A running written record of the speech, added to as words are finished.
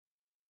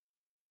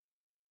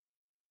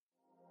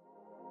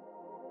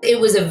it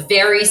was a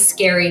very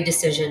scary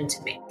decision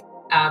to make.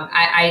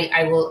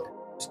 I will,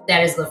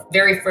 that is the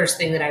very first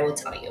thing that I will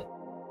tell you.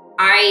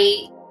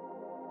 I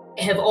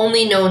have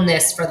only known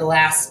this for the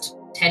last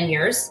 10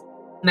 years.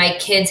 My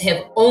kids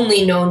have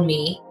only known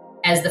me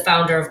as the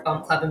founder of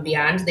Bump Club and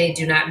Beyond. They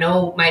do not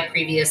know my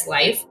previous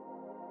life.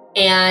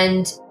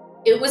 And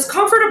it was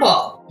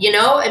comfortable, you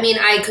know? I mean,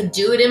 I could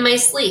do it in my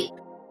sleep.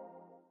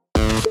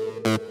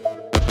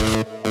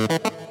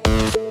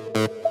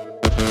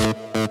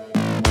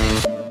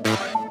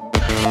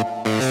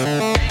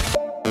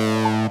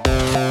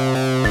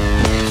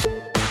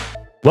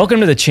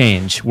 Welcome to The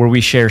Change, where we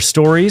share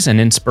stories and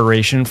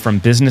inspiration from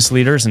business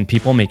leaders and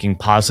people making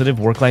positive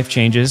work-life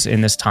changes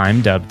in this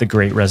time dubbed the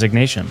Great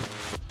Resignation.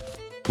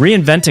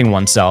 Reinventing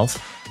oneself,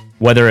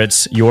 whether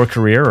it's your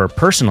career or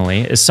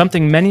personally, is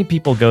something many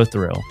people go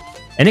through,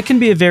 and it can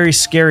be a very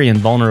scary and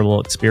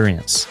vulnerable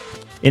experience.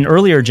 In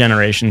earlier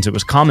generations, it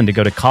was common to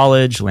go to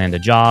college, land a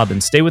job,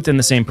 and stay within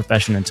the same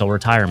profession until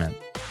retirement.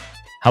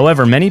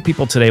 However, many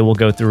people today will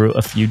go through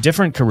a few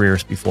different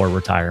careers before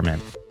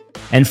retirement.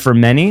 And for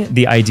many,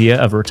 the idea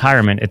of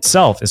retirement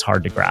itself is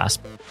hard to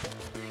grasp.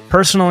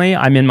 Personally,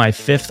 I'm in my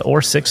 5th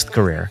or 6th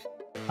career.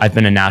 I've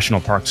been a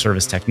National Park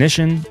Service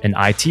technician, an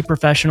IT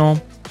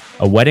professional,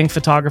 a wedding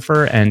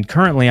photographer, and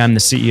currently I'm the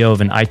CEO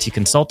of an IT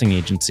consulting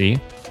agency,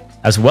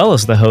 as well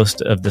as the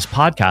host of this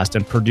podcast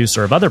and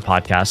producer of other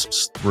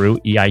podcasts through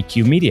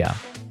EIQ Media.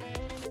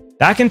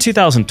 Back in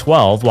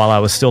 2012, while I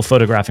was still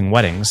photographing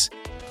weddings,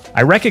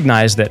 I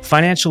recognized that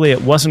financially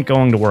it wasn't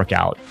going to work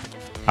out.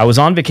 I was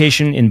on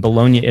vacation in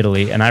Bologna,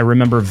 Italy, and I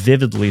remember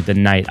vividly the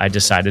night I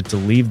decided to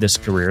leave this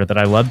career that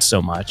I loved so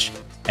much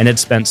and had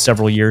spent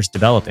several years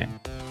developing.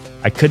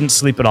 I couldn't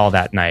sleep at all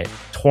that night,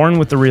 torn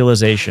with the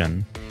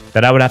realization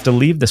that I would have to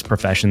leave this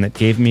profession that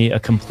gave me a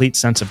complete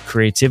sense of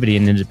creativity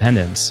and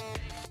independence.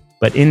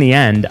 But in the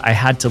end, I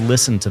had to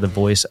listen to the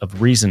voice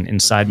of reason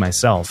inside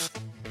myself.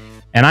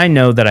 And I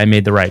know that I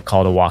made the right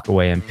call to walk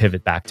away and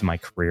pivot back to my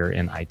career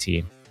in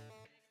IT.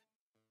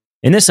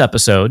 In this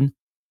episode,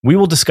 we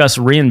will discuss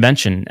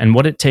reinvention and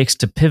what it takes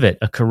to pivot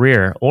a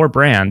career or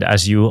brand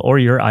as you or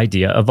your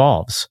idea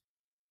evolves.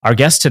 Our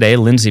guest today,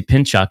 Lindsay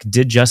Pinchuk,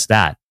 did just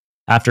that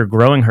after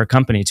growing her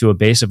company to a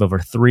base of over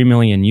 3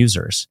 million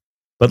users.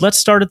 But let's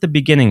start at the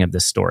beginning of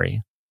this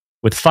story.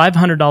 With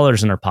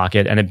 $500 in her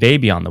pocket and a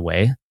baby on the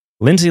way,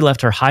 Lindsay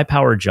left her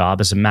high-powered job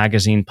as a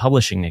magazine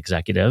publishing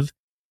executive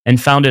and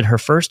founded her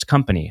first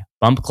company,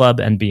 Bump Club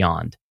and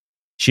Beyond.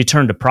 She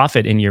turned a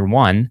profit in year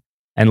 1,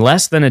 and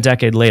less than a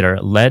decade later,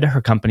 led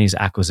her company's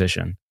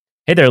acquisition.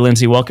 Hey there,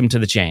 Lindsay. Welcome to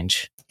The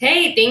Change.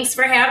 Hey, thanks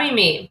for having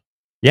me.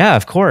 Yeah,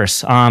 of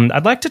course.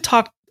 I'd like to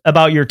talk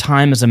about your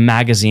time as a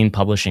magazine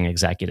publishing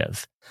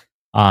executive,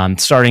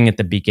 starting at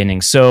the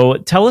beginning. So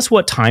tell us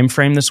what time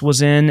frame this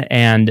was in,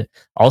 and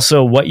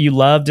also what you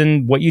loved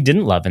and what you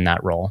didn't love in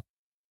that role.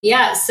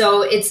 Yeah,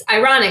 so it's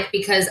ironic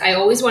because I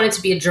always wanted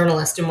to be a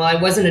journalist. And while I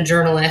wasn't a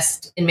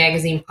journalist in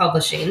magazine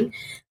publishing,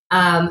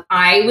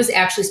 I was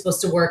actually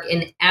supposed to work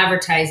in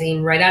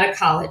advertising right out of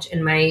college.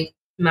 And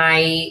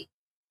my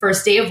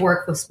first day of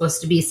work was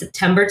supposed to be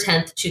September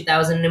 10th,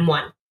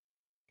 2001.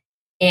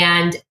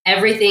 And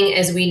everything,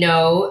 as we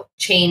know,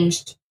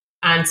 changed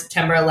on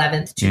September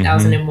 11th,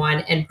 2001.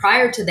 And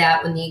prior to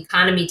that, when the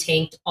economy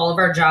tanked, all of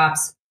our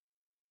jobs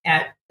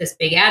at this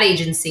big ad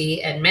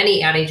agency and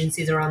many ad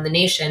agencies around the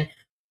nation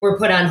were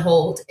put on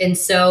hold. And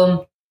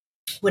so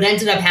what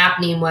ended up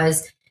happening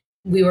was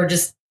we were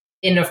just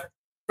in a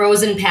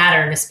frozen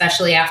pattern,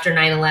 especially after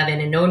 9/11,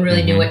 and no one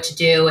really knew what to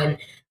do. And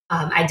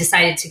I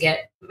decided to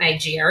get my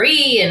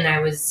GRE, and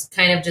I was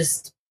kind of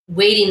just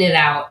waiting it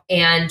out.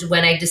 And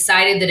when I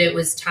decided that it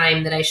was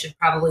time that I should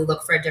probably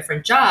look for a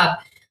different job,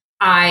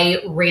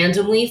 I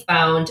randomly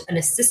found an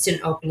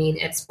assistant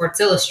opening at Sports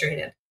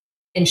Illustrated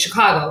in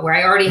Chicago, where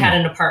I already had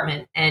an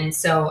apartment. And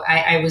so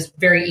I was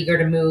very eager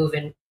to move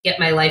and get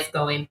my life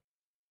going.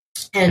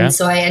 And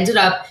so I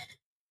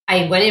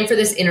went in for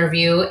this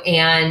interview,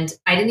 and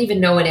I didn't even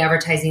know what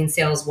advertising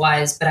sales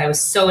was, but I was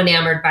so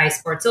enamored by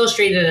Sports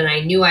Illustrated, and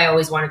I knew I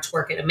always wanted to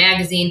work at a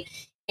magazine.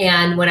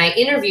 And when I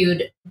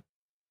interviewed,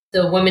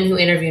 the woman who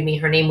interviewed me,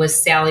 her name was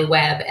Sally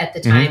Webb at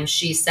the time,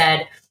 she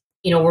said,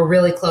 you know, we're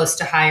really close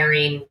to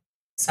hiring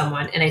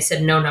someone. And I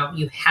said, no,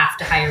 you have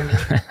to hire me.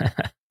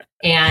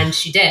 And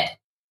she did.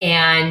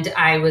 And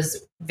I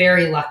was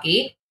very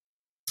lucky.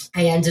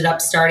 I ended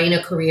up starting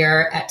a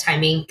career at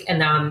Time Inc.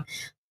 And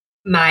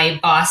my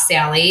boss,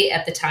 Sally,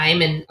 at the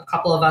time, and a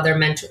couple of other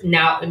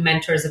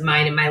mentors of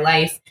mine in my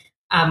life,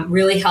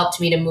 really helped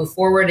me to move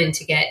forward and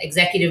to get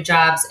executive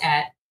jobs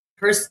at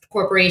Hearst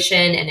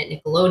Corporation and at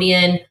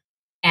Nickelodeon.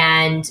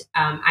 And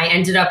I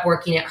ended up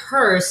working at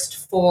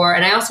Hearst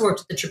and I also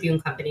worked at the Tribune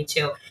Company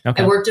too.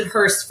 Okay. I worked at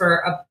Hearst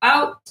for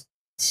about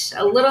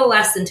a little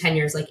less than 10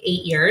 years, like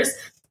 8 years,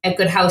 at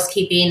Good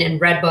Housekeeping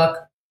and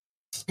Redbook.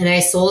 And I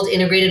sold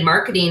integrated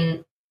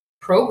marketing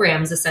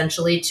programs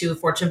essentially to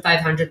Fortune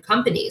 500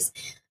 companies.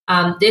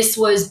 This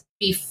was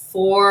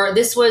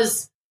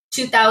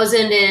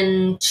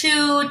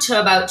 2002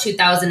 to about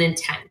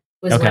 2010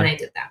 was when I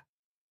did that.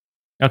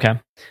 Okay.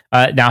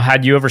 Now,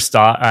 have you ever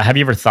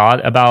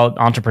thought about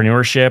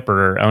entrepreneurship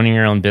or owning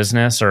your own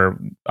business, or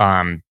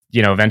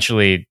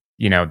eventually,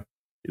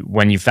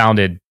 when you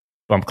founded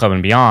Bump Club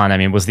and Beyond? I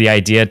mean, was the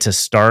idea to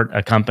start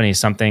a company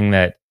something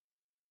that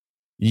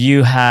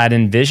you had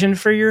envisioned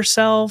for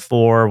yourself,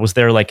 or was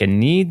there like a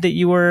need that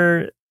you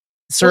were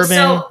serving?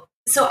 Well,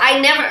 so I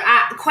never,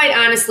 quite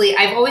honestly,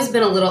 I've always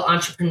been a little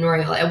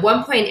entrepreneurial. At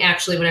one point,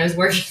 actually, when I was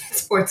working at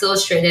Sports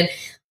Illustrated,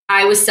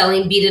 I was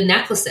selling beaded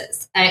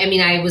necklaces. I mean,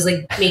 I was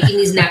like making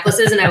these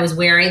necklaces and I was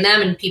wearing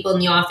them, and people in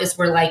the office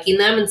were liking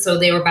them, and so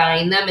they were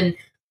buying them, and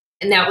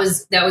that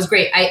was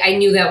great. I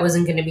knew that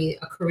wasn't going to be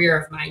a career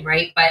of mine,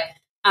 right? But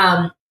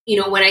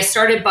when I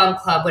started Bump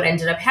Club, what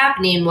ended up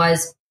happening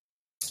was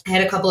I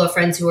had a couple of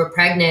friends who were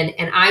pregnant,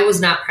 and I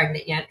was not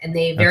pregnant yet, and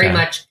they very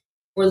much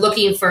were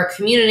looking for a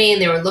community,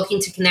 and they were looking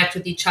to connect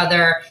with each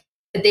other,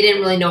 but they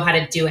didn't really know how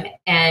to do it.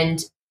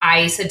 And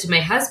I said to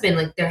my husband,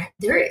 like,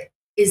 there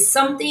is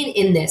something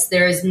in this.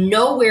 There is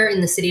nowhere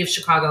in the city of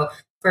Chicago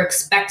for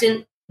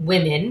expectant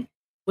women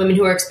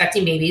who are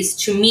expecting babies,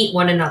 to meet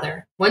one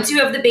another. Once you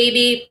have the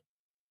baby,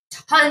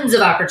 tons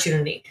of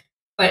opportunity.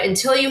 But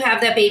until you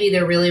have that baby,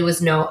 there really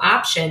was no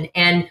option.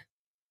 And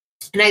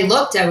I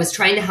was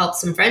trying to help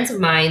some friends of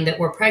mine that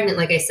were pregnant,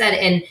 like I said,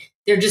 and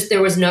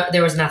there was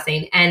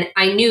nothing. And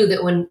I knew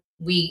that when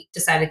we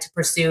decided to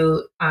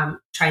pursue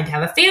trying to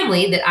have a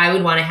family, that I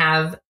would want to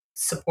have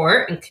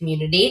support and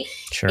community.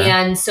 Sure.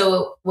 And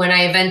so when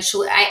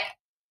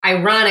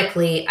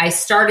ironically, I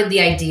started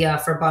the idea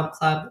for Bump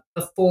Club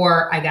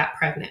before I got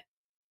pregnant.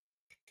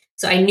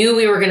 So I knew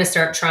we were going to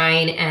start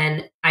trying,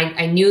 and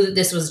I knew that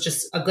this was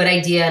just a good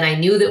idea. And I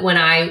knew that when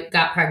I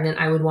got pregnant,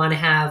 I would want to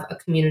have a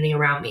community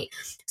around me.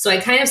 So I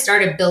kind of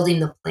started building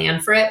the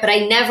plan for it, but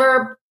I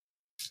never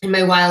in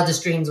my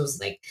wildest dreams was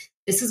like,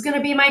 this is going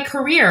to be my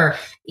career.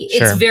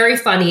 It's very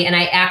funny. And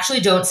I actually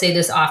don't say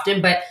this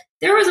often, but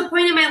there was a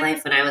point in my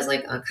life when I was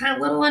like kind of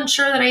a little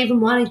unsure that I even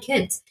wanted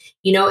kids,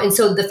 and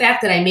so the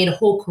fact that I made a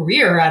whole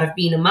career out of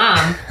being a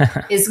mom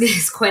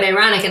is quite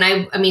ironic. And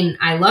I mean,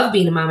 I love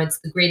being a mom. It's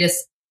the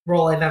greatest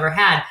role I've ever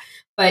had.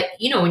 But,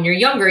 when you're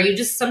younger, you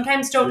just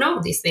sometimes don't know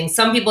these things.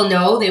 Some people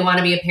know they want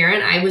to be a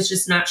parent. I was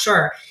just not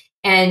sure.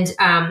 And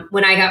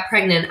when I got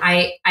pregnant,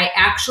 I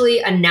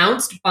actually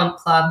announced Bump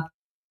Club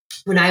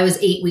when I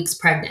was 8 weeks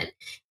pregnant.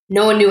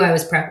 No one knew I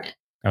was pregnant.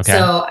 Okay.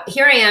 So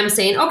here I am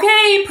saying,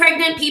 okay,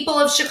 pregnant people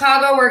of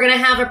Chicago, we're going to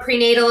have a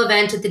prenatal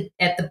event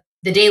at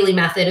the Daily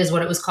Method is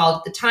what it was called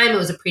at the time. It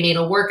was a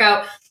prenatal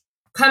workout.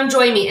 Come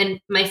join me.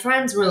 And my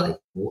friends were like,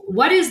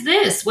 what is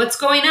this? What's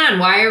going on?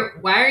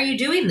 Why are you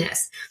doing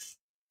this?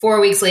 4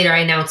 weeks later, I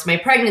announced my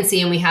pregnancy,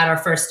 and we had our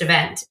first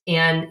event.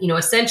 And,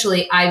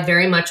 essentially, I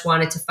very much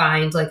wanted to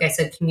find, like I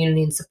said,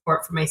 community and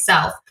support for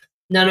myself.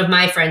 None of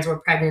my friends were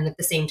pregnant at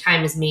the same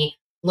time as me.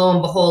 Lo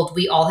and behold,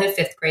 we all have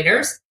fifth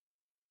graders.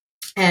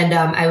 And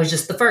I was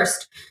just the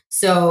first.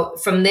 So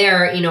from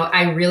there,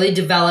 I really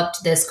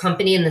developed this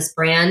company and this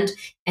brand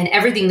and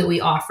everything that we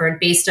offered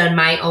based on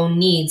my own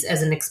needs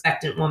as an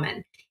expectant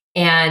woman.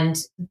 And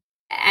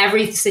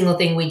every single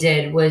thing we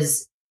did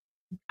was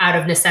out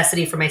of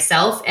necessity for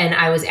myself. And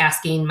I was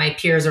asking my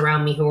peers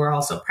around me who were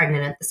also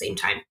pregnant at the same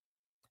time.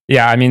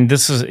 Yeah, I mean,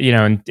 this is,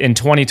 in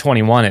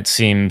 2021, it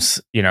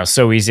seems,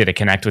 so easy to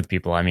connect with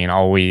people. I mean,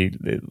 all we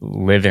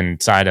live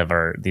inside of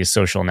are these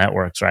social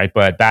networks, right?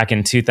 But back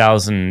in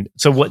 2000,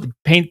 so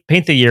paint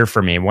the year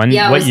for me. What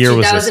year was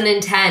this?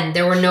 2010.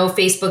 There were no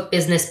Facebook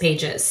business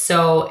pages.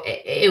 So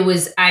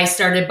I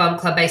started Bump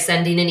Club by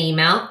sending an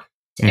email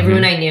to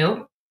everyone I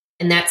knew.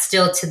 And that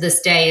still to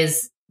this day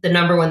is the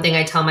number one thing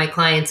I tell my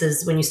clients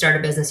is when you start a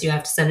business, you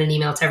have to send an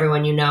email to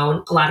everyone you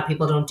know. A lot of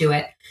people don't do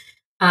it.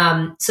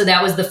 So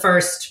that was the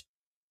first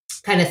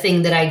kind of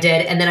thing that I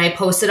did. And then I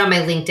posted on my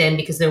LinkedIn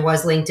because there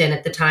was LinkedIn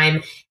at the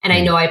time. And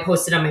I know I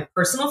posted on my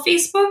personal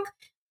Facebook.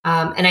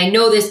 And I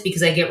know this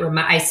because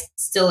I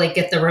still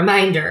get the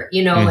reminder,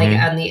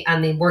 like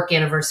on the work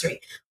anniversary,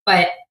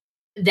 but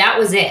that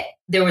was it.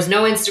 There was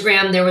no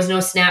Instagram. There was no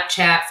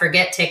Snapchat,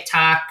 forget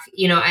TikTok,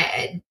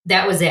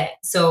 that was it.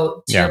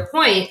 So to your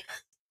point,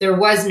 there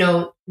was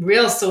no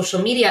real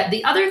social media.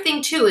 The other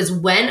thing too, is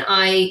when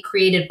I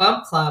created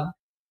Bump Club,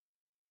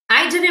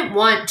 I didn't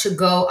want to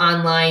go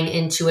online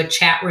into a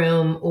chat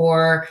room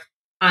or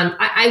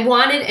I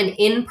wanted an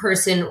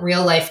in-person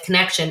real life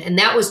connection. And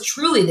that was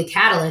truly the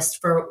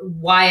catalyst for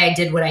why I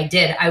did what I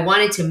did. I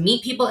wanted to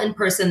meet people in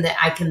person that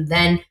I can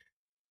then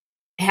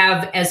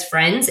have as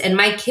friends, and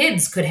my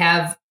kids could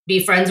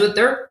be friends with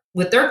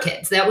their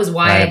kids. That was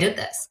why I did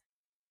this.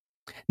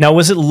 Now,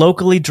 was it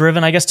locally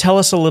driven? I guess tell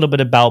us a little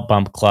bit about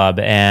Bump Club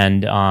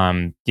and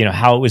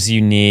how it was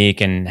unique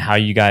and how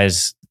you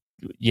guys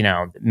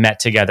met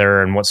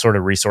together and what sort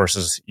of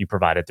resources you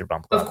provided through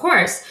Bump Club. Of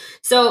course.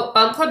 So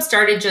Bump Club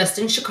started just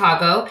in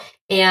Chicago,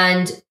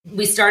 and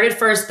we started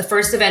the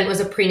first event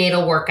was a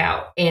prenatal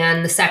workout,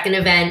 and the second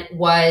event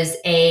was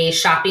a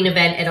shopping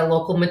event at a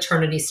local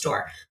maternity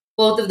store.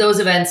 Both of those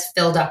events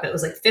filled up. It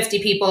was like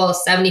 50 people,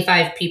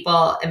 75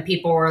 people, and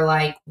people were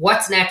like,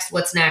 what's next?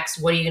 What's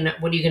next? What are you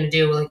going to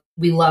do? Like,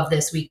 we love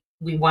this. We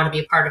want to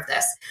be a part of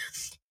this.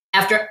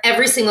 after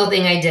every single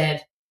thing I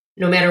did,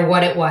 no matter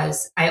what it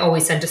was, I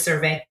always sent a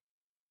survey.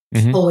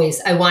 Mm-hmm.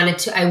 Always.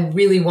 I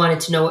really wanted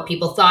to know what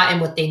people thought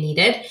and what they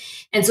needed.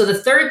 And so the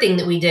third thing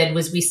that we did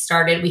was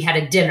we had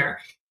a dinner,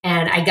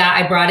 and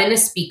I brought in a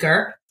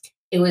speaker.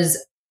 It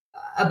was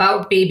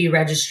about baby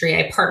registry.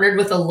 I partnered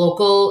with a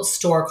local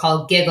store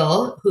called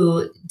Giggle,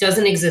 who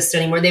doesn't exist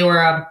anymore.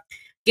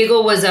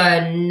 Giggle was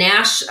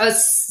a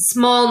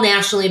small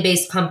nationally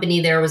based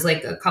company. There was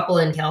like a couple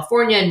in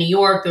California and New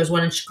York. There was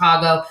one in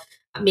Chicago.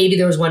 Maybe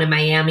there was one in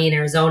Miami and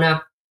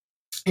Arizona.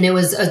 And it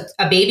was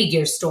a baby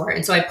gear store.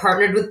 And so I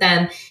partnered with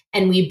them,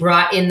 and we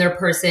brought in their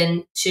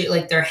person to,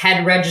 like, their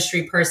head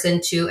registry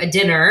person to a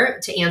dinner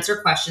to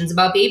answer questions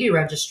about baby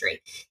registry.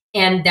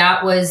 And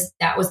that was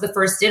the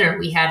first dinner.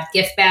 We had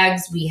gift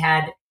bags, we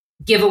had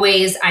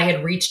giveaways. I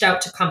had reached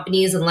out to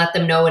companies and let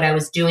them know what I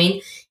was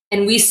doing.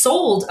 And we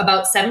sold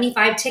about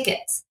 75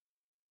 tickets.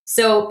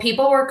 So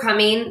people were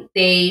coming,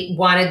 they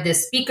wanted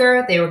this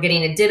speaker, they were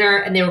getting a dinner,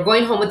 and they were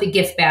going home with a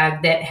gift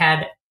bag that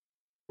had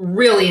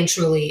really and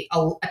truly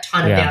a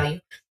ton of value.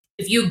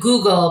 If you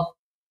Google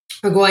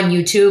or go on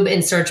YouTube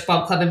and search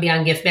Bump Club and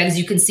Beyond gift bags,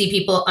 you can see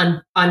people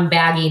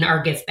unbagging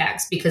our gift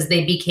bags because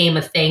they became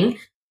a thing.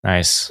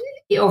 Nice.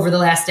 Over the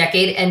last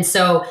decade. And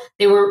so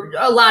they were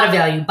a lot of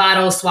value,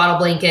 bottles, swaddle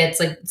blankets,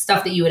 like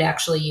stuff that you would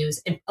actually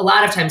use. And a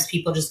lot of times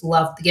people just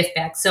loved the gift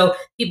bag. So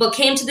people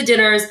came to the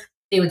dinners,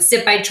 they would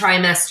sit by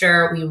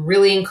trimester. We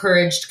really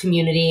encouraged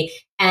community.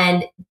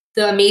 And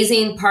the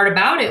amazing part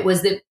about it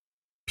was that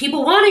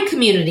people wanted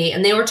community,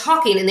 and they were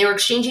talking, and they were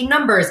exchanging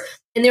numbers,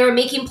 and they were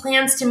making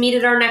plans to meet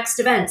at our next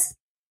events.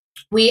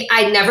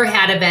 I never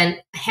had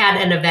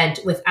an event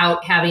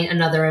without having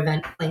another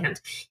event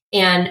planned.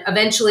 And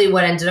eventually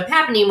what ended up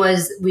happening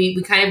was we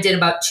kind of did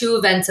about 2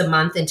 events a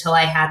month until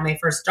I had my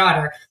first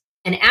daughter.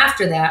 And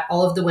after that,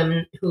 all of the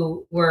women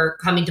who were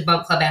coming to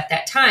Bump Club at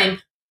that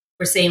time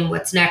were saying,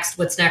 what's next?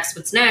 What's next?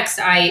 What's next?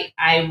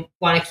 I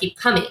want to keep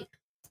coming.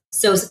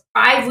 So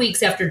 5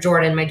 weeks after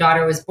Jordan, my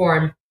daughter, was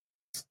born,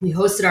 we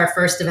hosted our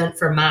first event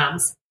for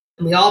moms.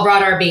 And we all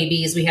brought our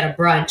babies. We had a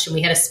brunch, and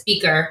we had a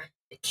speaker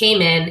that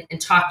came in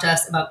and talked to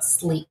us about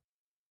sleep.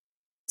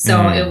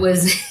 So it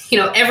was,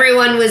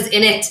 everyone was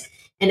in it,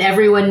 and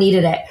everyone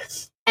needed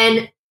it.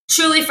 And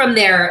truly from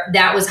there,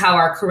 that was how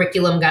our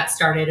curriculum got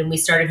started. And we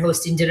started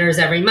hosting dinners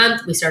every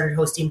month. We started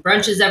hosting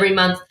brunches every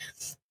month.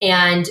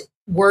 And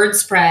word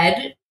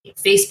spread.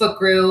 Facebook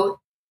grew.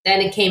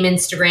 Then it came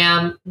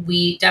Instagram.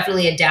 We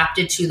definitely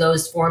adapted to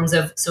those forms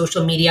of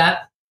social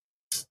media.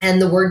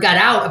 And the word got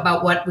out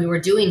about what we were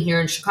doing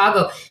here in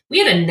Chicago. We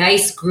had a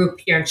nice group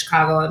here in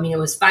Chicago. I mean, it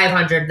was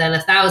 500, then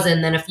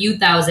 1,000, then a few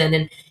thousand.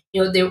 And,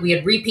 we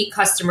had repeat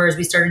customers.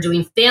 We started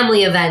doing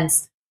family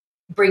events.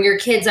 Bring your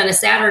kids on a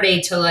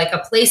Saturday to like a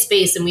play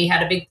space, and we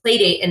had a big play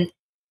date. And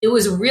it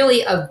was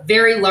really a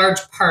very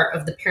large part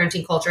of the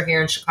parenting culture here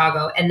in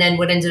Chicago. And then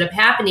what ended up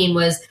happening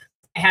was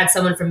I had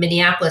someone from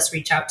Minneapolis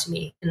reach out to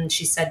me, and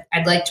she said,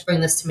 I'd like to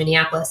bring this to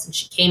Minneapolis. And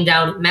she came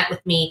down and met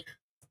with me,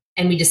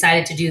 and we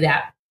decided to do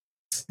that.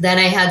 Then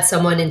I had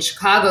someone in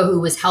Chicago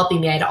who was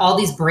helping me. I had all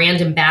these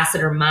brand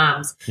ambassador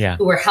moms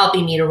who were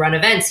helping me to run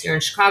events here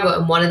in Chicago.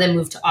 And one of them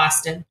moved to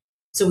Austin.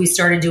 So we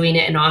started doing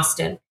it in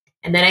Austin.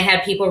 And then I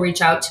had people reach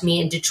out to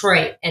me in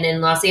Detroit and in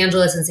Los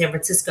Angeles and San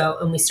Francisco.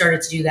 And we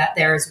started to do that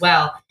there as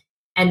well.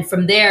 And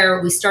from there,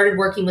 we started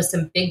working with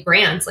some big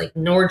brands like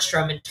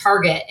Nordstrom and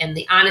Target and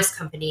The Honest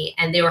Company.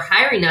 And they were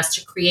hiring us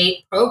to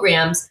create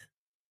programs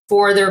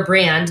for their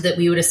brand that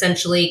we would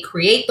essentially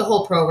create the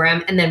whole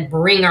program and then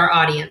bring our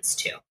audience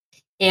to.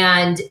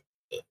 And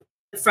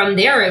from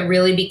there, it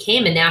really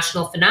became a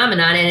national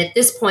phenomenon. And at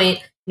this point,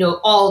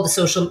 all the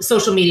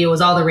social media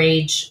was all the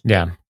rage.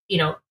 Yeah.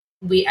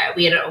 We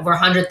had over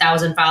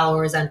 100,000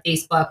 followers on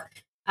Facebook.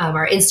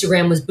 Our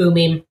Instagram was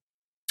booming,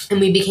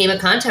 and we became a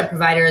content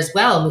provider as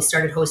well. And we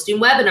started hosting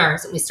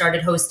webinars, and we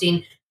started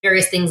hosting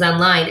various things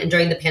online. And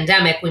during the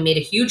pandemic, we made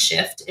a huge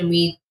shift, and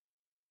we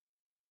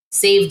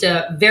saved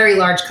a very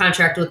large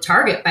contract with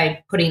Target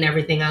by putting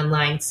everything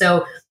online.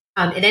 So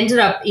it ended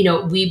up,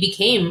 we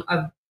became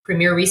a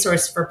premier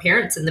resource for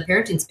parents in the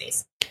parenting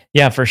space.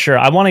 Yeah, for sure.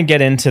 I want to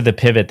get into the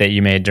pivot that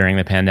you made during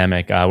the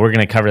pandemic. We're going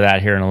to cover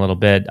that here in a little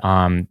bit.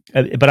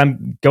 But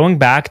I'm going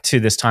back to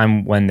this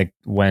time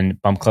when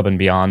Bump Club and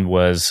Beyond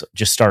was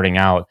just starting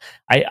out.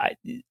 I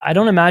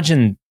don't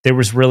imagine there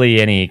was really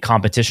any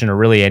competition or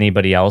really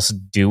anybody else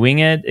doing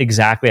it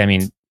exactly. I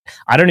mean,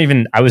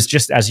 I was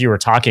just, as you were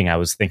talking, I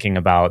was thinking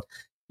about,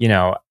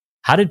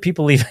 how did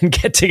people even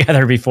get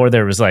together before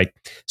there was like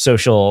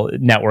social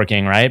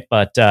networking, right?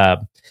 But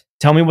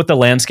tell me what the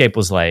landscape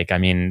was like. I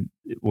mean,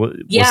 was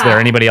there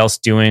anybody else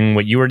doing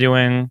what you were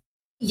doing?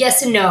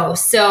 Yes and no.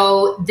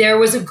 So there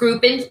was a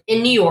group in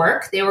New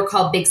York. They were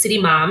called Big City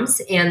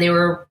Moms, and they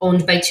were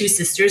owned by 2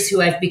 sisters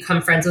who I've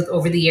become friends with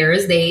over the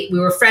years. We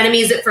were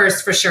frenemies at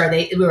first, for sure.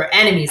 We were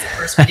enemies at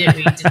first. We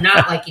did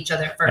not like each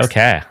other at first.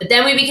 Okay. But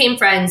then we became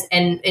friends,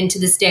 and to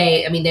this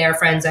day, I mean, they are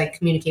friends. I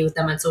communicate with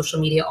them on social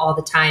media all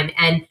the time.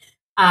 And,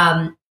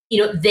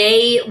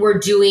 they were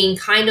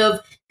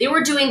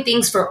doing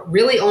things for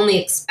really only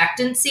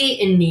expectancy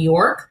in New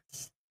York.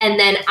 And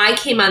then I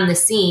came on the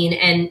scene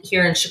and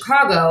here in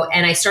Chicago,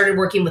 and I started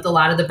working with a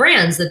lot of the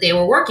brands that they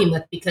were working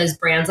with, because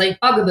brands like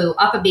Bugaboo,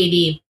 Up a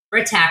Baby,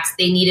 Britax,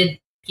 they needed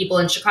people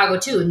in Chicago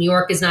too. New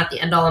York is not the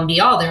end all and be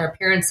all. There are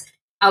parents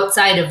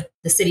outside of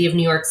the city of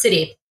New York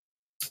City.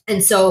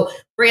 And so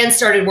brands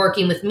started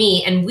working with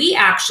me, and we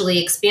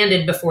actually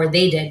expanded before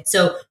they did.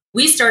 So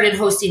we started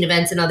hosting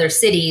events in other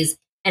cities,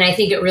 and I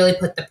think it really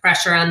put the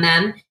pressure on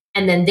them.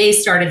 And then they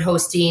started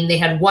hosting. They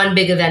had one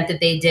big event that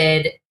they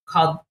did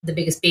called The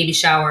Biggest Baby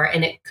Shower,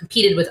 and it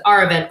competed with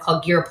our event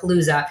called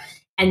Gearapalooza.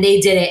 And they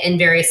did it in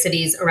various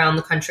cities around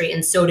the country,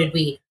 and so did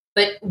we.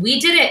 But we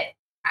did it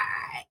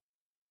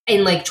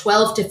in like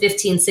 12 to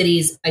 15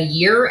 cities a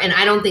year, and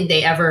I don't think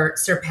they ever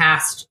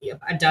surpassed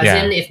a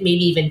dozen, if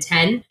maybe even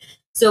 10.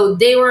 So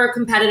they were a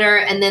competitor.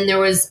 And then there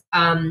was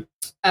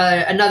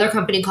another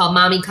company called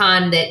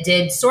MommyCon that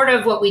did sort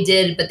of what we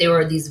did, but they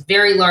were these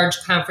very large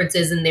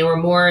conferences, and they were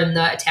more in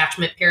the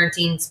attachment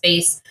parenting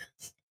space.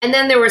 And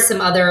then there were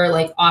some other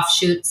like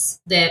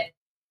offshoots that,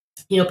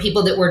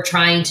 people that were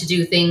trying to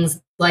do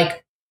things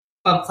like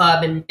Bump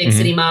Club and Big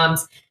City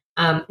Moms,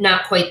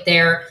 not quite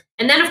there.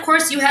 And then, of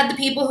course, you had the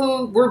people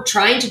who were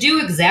trying to do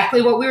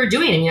exactly what we were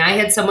doing. I mean, I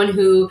had someone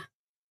who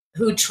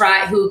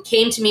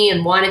came to me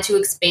and wanted to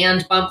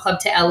expand Bump Club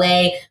to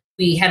LA.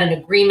 We had an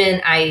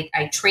agreement.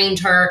 I trained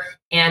her,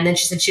 and then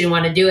she said she didn't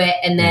want to do it.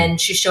 And then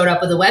she showed up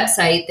with a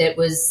website that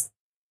was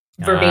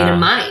verbatim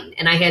mine,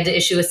 and I had to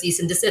issue a cease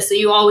and desist. So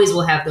you always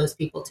will have those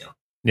people too.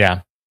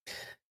 Yeah.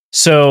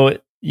 So,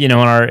 in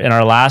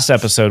our last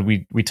episode,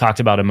 we talked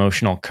about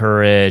emotional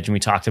courage, and we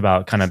talked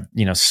about kind of,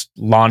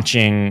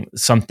 launching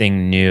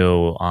something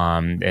new,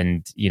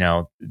 and,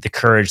 the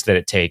courage that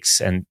it takes,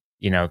 and,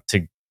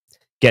 to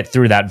get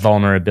through that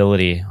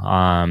vulnerability,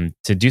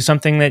 to do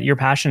something that you're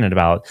passionate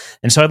about.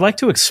 And so I'd like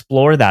to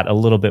explore that a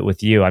little bit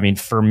with you. I mean,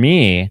 for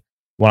me,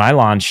 when I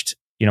launched,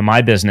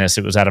 my business,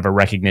 it was out of a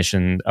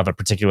recognition of a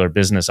particular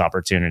business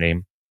opportunity.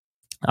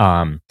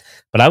 But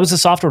I was a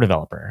software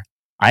developer.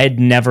 I had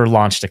never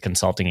launched a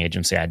consulting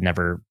agency. I'd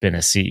never been a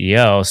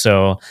CEO.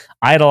 So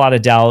I had a lot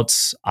of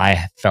doubts.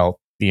 I felt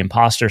the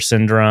imposter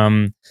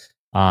syndrome.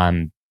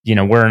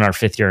 We're in our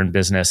 5th year in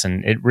business,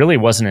 and it really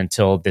wasn't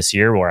until this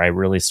year where I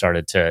really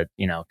started to,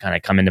 kind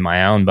of come into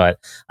my own. But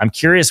I'm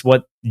curious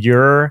what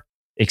your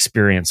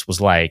experience was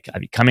like. I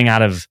mean, coming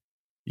out of,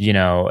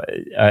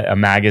 a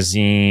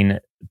magazine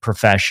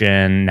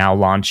profession, now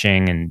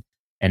launching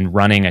and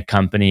running a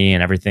company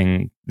and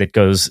everything that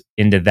goes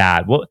into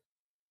that. What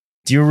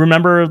do you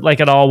remember, like,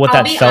 at all what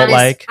that felt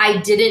like? I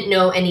didn't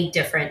know any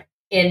different,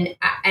 and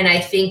I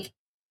think,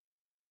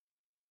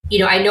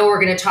 I know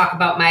we're going to talk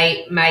about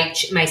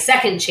my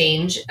second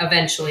change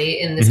eventually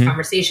in this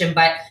conversation,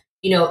 but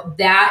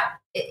that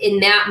in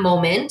that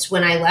moment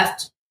when I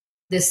left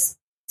this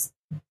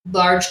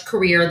large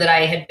career that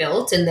I had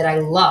built and that I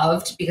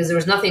loved, because there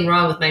was nothing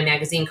wrong with my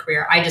magazine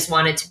career. I just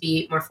wanted to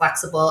be more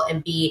flexible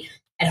and be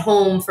at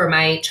home for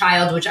my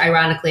child, which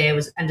ironically I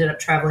ended up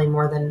traveling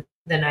more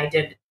than I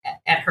did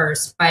at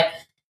hers. But,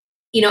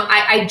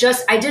 I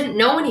didn't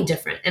know any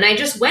different, and I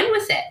just went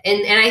with it.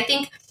 And I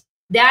think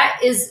that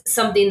is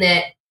something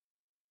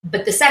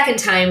but the second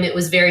time it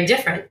was very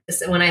different.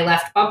 When I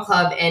left Bump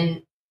Club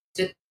and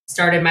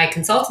started my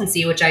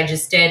consultancy, which I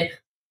just did,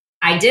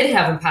 I did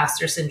have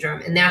imposter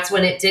syndrome. And that's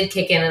when it did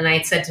kick in. And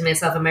I said to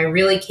myself, am I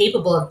really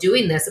capable of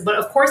doing this? But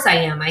of course I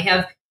am. I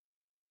have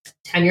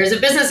 10 years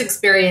of business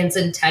experience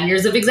and 10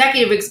 years of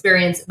executive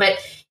experience. But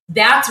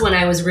that's when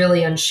I was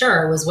really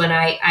unsure, was when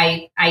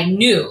I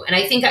knew. And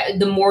I think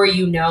the more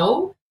you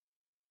know,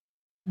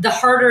 the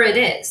harder it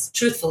is,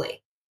 truthfully.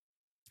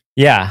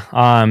 Yeah.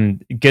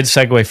 Good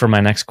segue for my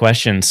next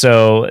question.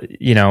 So,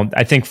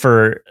 I think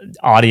for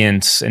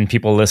audience and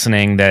people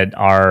listening that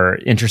are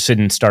interested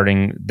in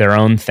starting their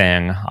own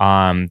thing,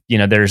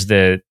 there's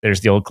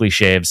the old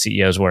cliche of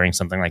CEOs wearing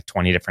something like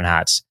 20 different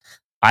hats.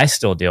 I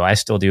still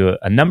do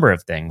a number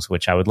of things,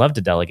 which I would love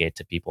to delegate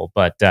to people,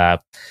 but,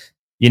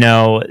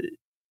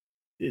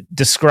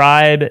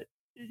 describe,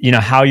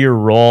 how your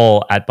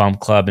role at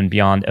Bump Club and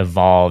beyond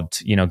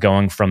evolved,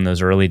 going from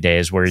those early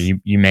days where you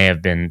may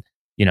have been,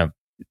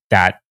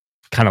 that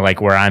kind of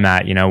like where I'm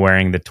at,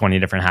 wearing the 20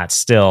 different hats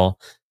still.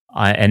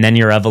 And then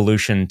your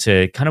evolution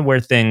to kind of where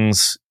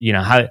things,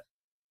 how,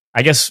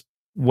 I guess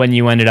when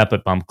you ended up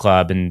at Bump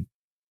Club and,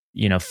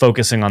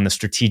 focusing on the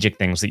strategic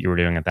things that you were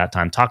doing at that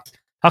time, talk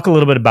a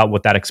little bit about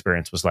what that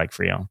experience was like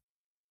for you.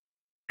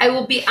 I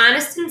will be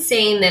honest in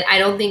saying that I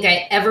don't think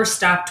I ever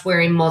stopped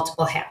wearing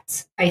multiple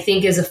hats. I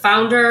think as a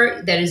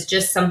founder, that is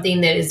just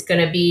something that is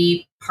going to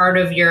be part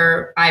of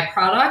your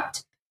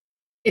byproduct.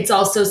 It's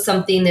also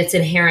something that's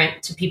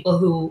inherent to people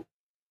who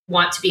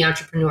want to be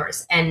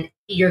entrepreneurs, and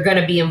you're going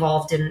to be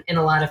involved in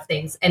a lot of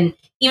things. And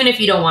even if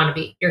you don't want to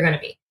be, you're going to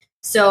be.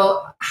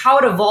 So how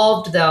it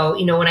evolved though,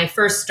 when I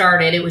first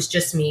started, it was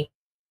just me.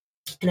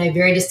 And I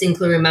very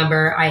distinctly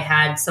remember I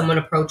had someone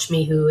approach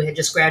me who had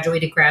just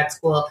graduated grad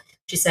school.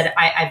 She said,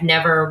 I've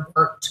never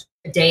worked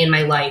a day in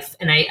my life,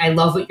 and I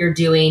love what you're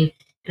doing.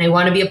 and I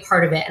want to be a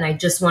part of it. And I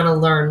just want to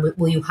learn.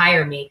 Will you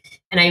hire me?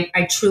 And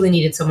I truly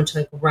needed someone to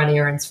like run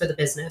errands for the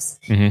business.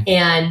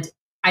 And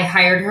I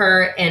hired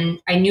her,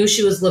 and I knew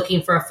she was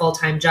looking for a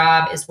full-time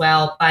job as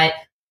well, but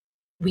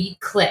we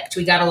clicked.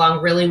 We got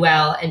along really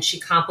well, and she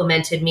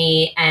complimented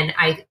me, and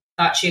I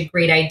thought she had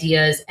great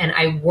ideas, and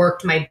I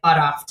worked my butt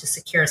off to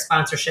secure a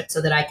sponsorship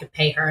so that I could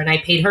pay her, and I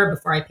paid her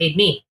before I paid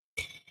me.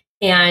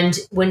 And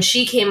when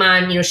she came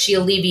on, she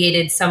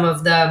alleviated some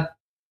of the,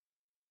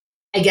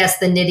 I guess,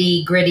 the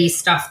nitty gritty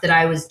stuff that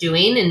I was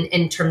doing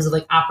in terms of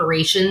like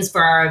operations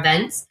for our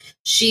events.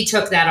 She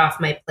took that off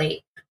my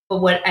plate.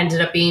 But what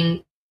ended up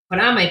being put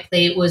on my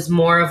plate was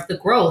more of the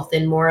growth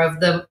and more of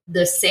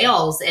the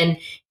sales. And,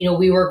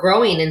 we were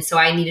growing. And so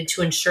I needed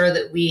to ensure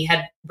that we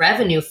had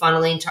revenue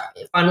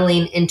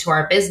funneling into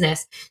our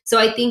business. So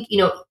I think,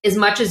 as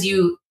much as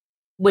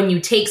when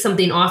you take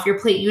something off your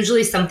plate,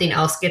 usually something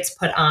else gets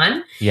put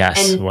on.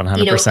 Yes, and,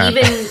 100%.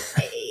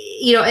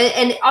 Even,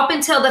 and up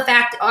until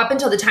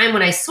the time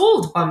when I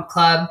sold Bump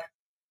Club,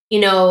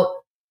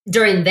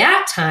 during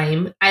that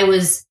time, I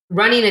was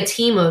running a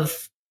team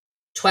of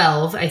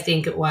 12, I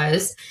think it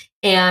was.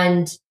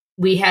 And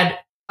we had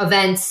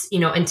events,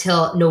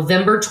 until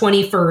November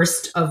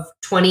 21st of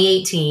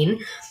 2018.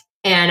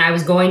 And I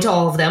was going to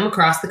all of them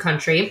across the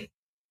country.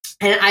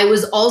 And I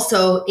was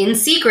also in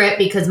secret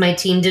because my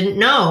team didn't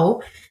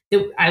know.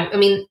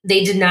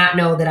 They did not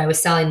know that I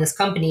was selling this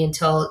company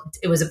until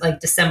it was like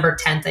December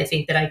 10th, I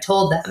think, that I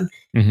told them.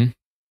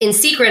 In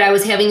secret, I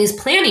was having these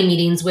planning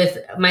meetings with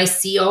my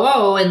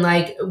COO, and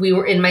like we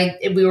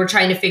were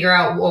trying to figure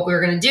out what we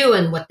were going to do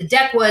and what the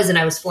deck was. And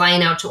I was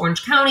flying out to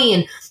Orange County,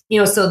 and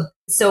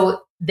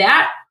so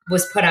that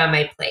was put on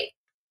my plate.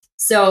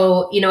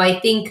 So I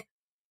think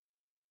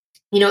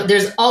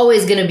there's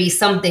always going to be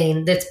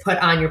something that's put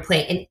on your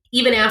plate. And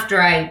even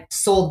after I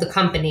sold the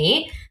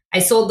company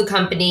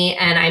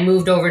and I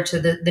moved over to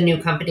the new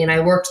company, and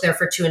I worked there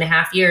for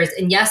 2.5 years.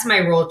 And yes, my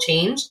role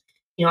changed.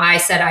 I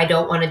said, I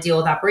don't want to deal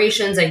with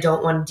operations. I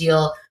don't want to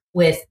deal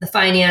with the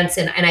finance.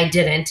 And I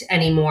didn't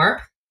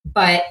anymore.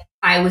 But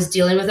I was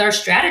dealing with our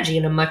strategy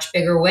in a much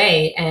bigger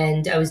way.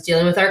 And I was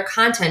dealing with our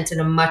content in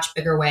a much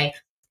bigger way.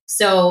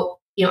 So,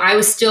 I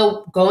was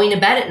still going to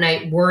bed at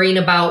night worrying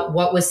about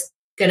what was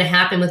going to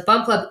happen with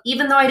Bump Club,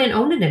 even though I didn't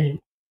own it anymore.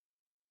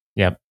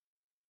 Yep.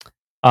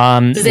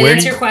 Does that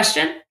answer your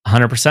question?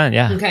 100%.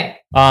 Yeah. Okay.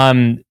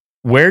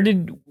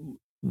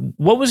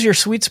 What was your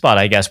sweet spot,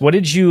 I guess? What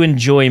did you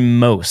enjoy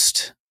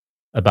most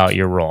about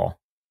your role?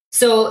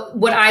 So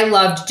what I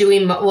loved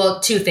doing,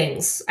 two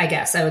things, I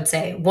guess I would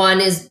say.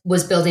 One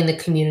was building the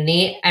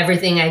community.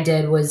 Everything I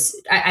did was,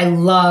 I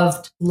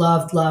loved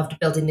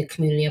building the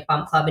community at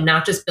Bump Club, and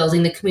not just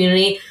building the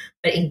community,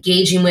 but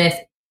engaging with,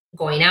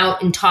 going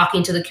out and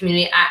talking to the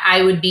community.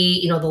 I would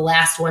be, the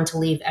last one to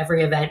leave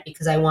every event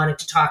because I wanted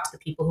to talk to the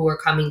people who were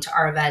coming to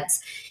our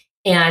events.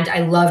 And I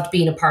loved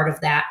being a part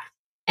of that.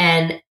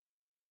 And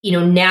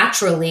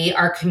naturally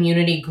our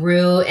community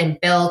grew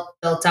and built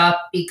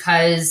up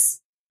because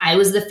I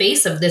was the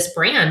face of this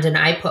brand, and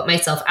I put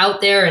myself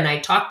out there, and I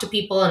talked to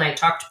people on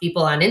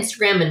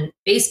Instagram and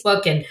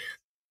Facebook, and,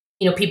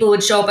 people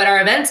would show up at our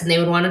events and they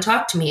would want to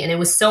talk to me. And it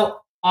was so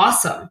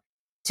awesome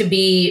to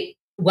be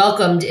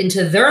welcomed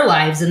into their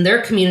lives and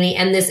their community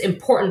and this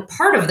important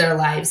part of their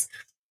lives.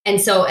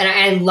 And so, and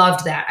I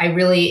loved that. I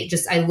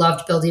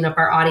loved building up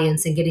our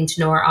audience and getting to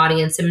know our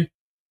audience, and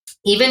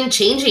even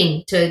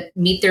changing to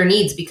meet their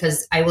needs,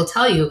 because I will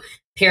tell you,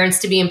 parents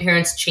to be and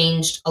parents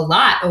changed a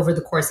lot over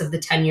the course of the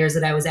 10 years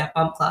that I was at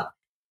Bump Club.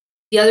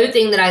 The other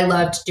thing that I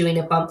loved doing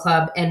at Bump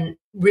Club, and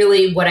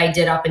really what I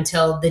did up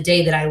until the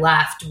day that I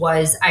left,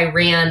 was I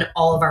ran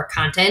all of our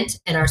content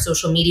and our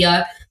social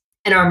media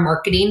and our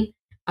marketing.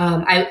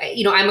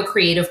 I'm a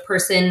creative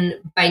person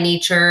by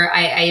nature.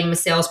 I am a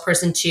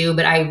salesperson too,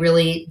 but I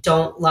really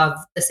don't love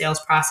the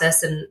sales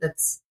process. And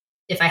that's,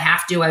 if I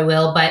have to, I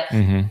will. But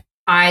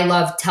I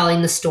love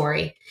telling the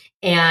story,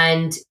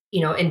 and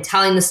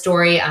telling the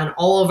story on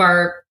all of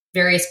our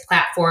various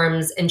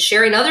platforms and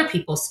sharing other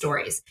people's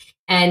stories.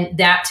 And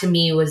that to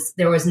me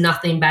there was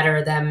nothing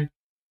better than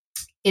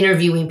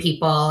interviewing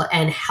people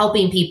and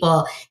helping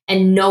people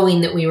and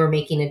knowing that we were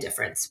making a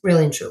difference,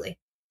 really and truly.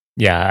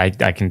 Yeah,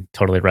 I can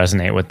totally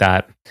resonate with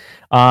that.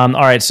 All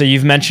right, so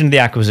you've mentioned the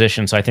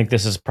acquisition, so I think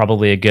this is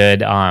probably a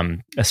good a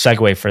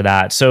segue for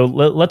that. So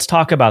let's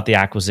talk about the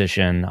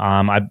acquisition.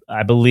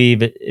 I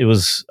believe it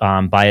was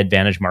by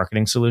Advantage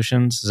Marketing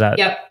Solutions. Is that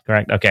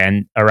correct? Okay,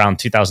 and around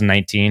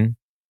 2019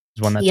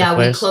 is when that took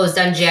place? We closed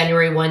on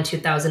January 1,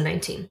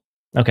 2019.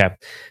 Okay.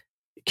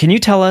 Can you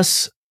tell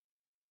us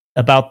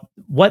about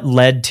what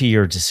led to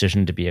your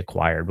decision to be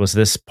acquired? Was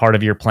this part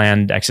of your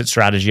planned exit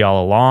strategy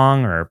all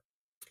along, or?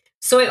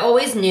 So I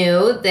always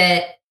knew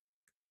that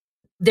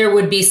there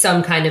would be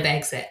some kind of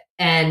exit,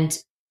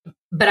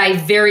 but I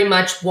very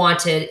much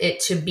wanted it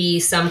to be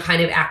some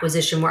kind of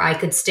acquisition where I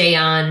could stay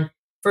on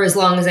for as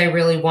long as I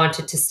really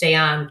wanted to stay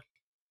on.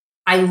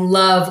 I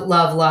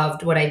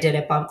loved what I did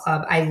at Bump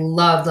Club. I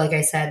loved, like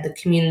I said, the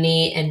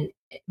community and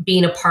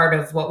being a part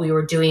of what we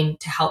were doing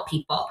to help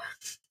people.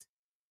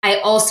 I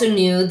also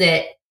knew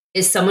that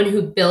is someone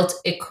who built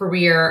a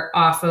career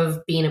off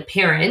of being a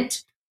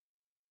parent.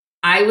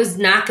 I was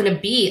not going to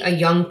be a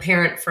young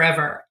parent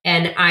forever.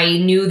 And I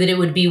knew that it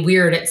would be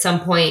weird at some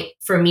point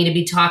for me to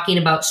be talking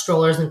about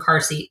strollers and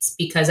car seats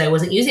because I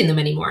wasn't using them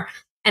anymore.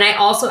 And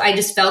I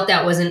just felt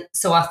that wasn't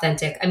so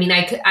authentic. I mean,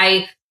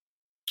 I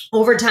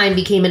over time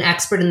became an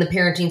expert in the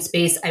parenting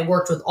space. I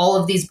worked with all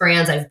of these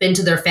brands. I've been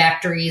to their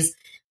factories.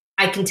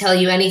 I can tell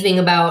you anything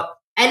about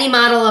any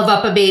model of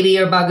Up a Baby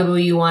or Bugaboo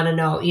you want to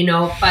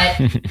know, but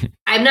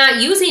I'm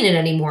not using it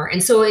anymore.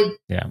 And so it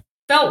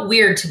felt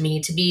weird to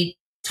me to be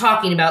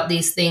talking about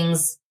these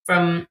things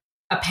from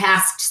a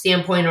past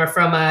standpoint or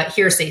from a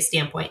hearsay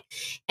standpoint.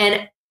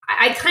 And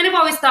I kind of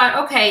always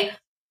thought, okay,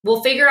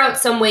 we'll figure out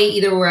some way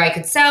either where I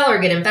could sell or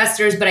get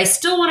investors, but I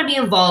still want to be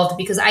involved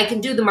because I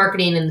can do the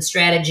marketing and the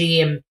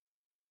strategy and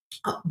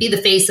be the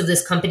face of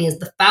this company as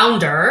the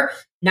founder,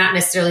 not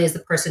necessarily as the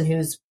person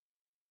who's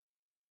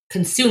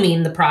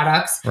consuming the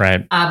products,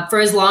 right? For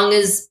as long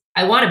as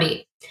I want to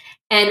be.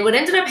 And what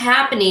ended up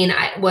happening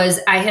was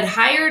I had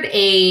hired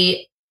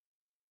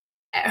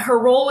her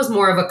role was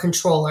more of a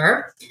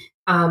controller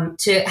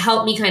to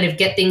help me kind of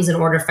get things in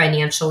order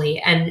financially.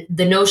 And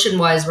the notion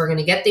was we're going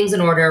to get things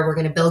in order, we're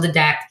going to build a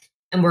deck,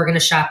 and we're going to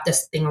shop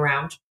this thing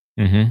around.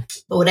 Mm-hmm.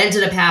 But what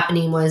ended up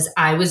happening was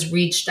I was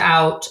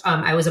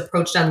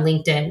approached on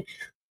LinkedIn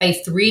by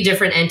 3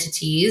 different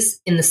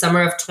entities in the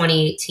summer of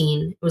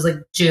 2018. It was like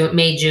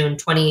May, June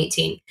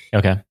 2018.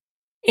 Okay.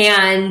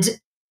 And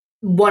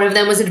one of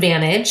them was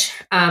Advantage.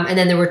 And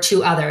then there were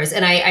 2 others.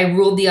 And I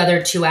ruled the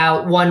other 2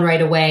 out, one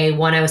right away.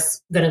 One, I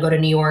was going to go to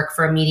New York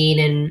for a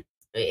meeting, and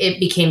it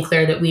became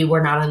clear that we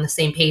were not on the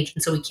same page.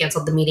 And so we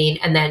canceled the meeting.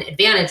 And then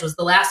Advantage was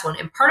the last one.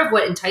 And part of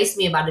what enticed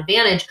me about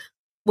Advantage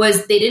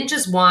was they didn't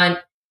just want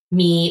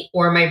me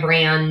or my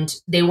brand.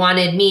 They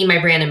wanted me, my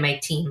brand, and my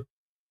team.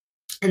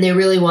 And they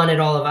really wanted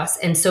all of us.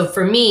 And so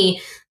for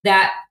me,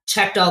 that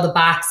checked all the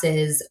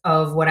boxes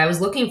of what I was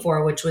looking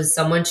for, which was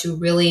someone to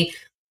really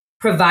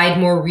provide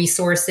more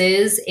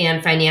resources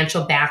and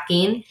financial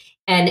backing.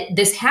 And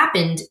this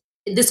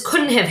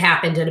couldn't have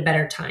happened at a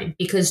better time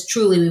because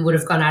truly we would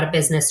have gone out of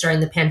business during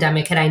the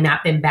pandemic had I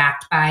not been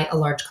backed by a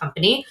large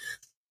company.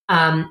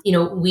 So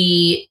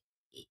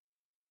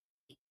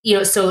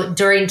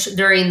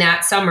during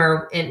that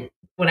summer, and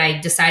when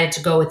I decided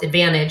to go with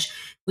Advantage,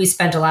 we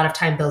spent a lot of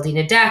time building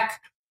a deck.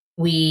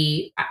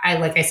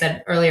 Like I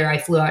said earlier, I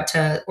flew out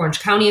to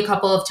Orange County a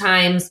couple of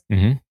times.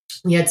 Mm-hmm.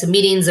 We had some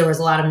meetings. There was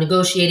a lot of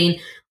negotiating,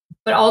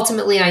 but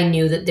ultimately I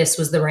knew that this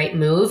was the right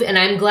move. And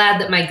I'm glad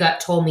that my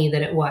gut told me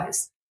that it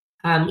was.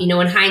 In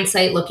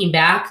hindsight, looking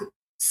back,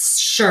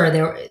 sure,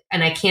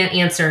 and I can't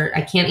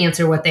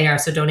answer what they are,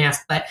 so don't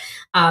ask. But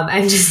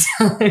I'm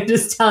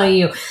just telling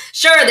you,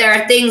 sure, there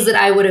are things that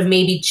I would have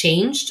maybe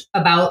changed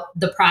about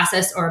the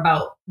process or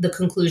about the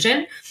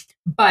conclusion,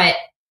 but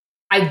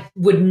I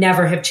would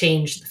never have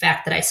changed the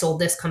fact that I sold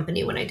this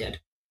company when I did.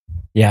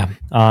 Yeah.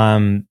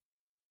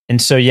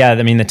 And so,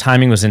 the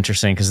timing was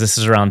interesting because this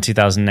is around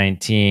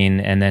 2019.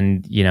 And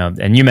then,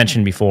 and you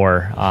mentioned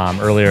before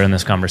earlier in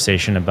this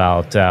conversation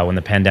about when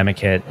the pandemic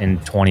hit in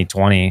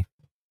 2020.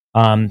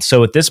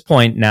 So at this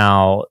point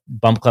now,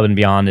 Bump Club and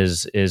Beyond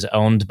is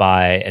owned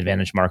by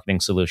Advantage Marketing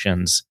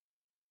Solutions,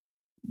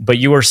 but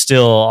you were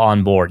still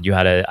on board. You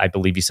had I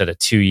believe you said a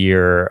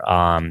 2-year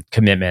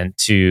commitment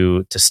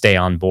to stay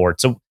on board.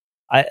 So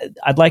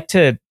I'd like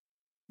to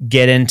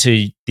get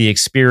into the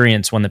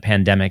experience when the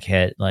pandemic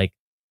hit. Like,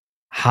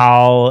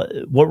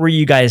 what were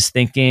you guys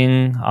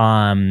thinking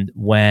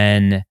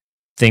when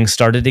things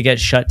started to get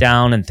shut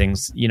down and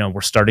things,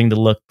 were starting to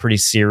look pretty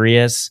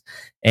serious?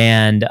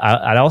 And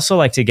I'd also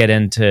like to get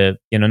into,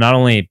 not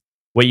only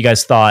what you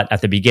guys thought at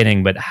the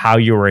beginning, but how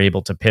you were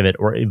able to pivot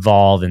or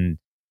evolve and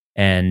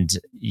end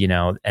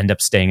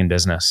up staying in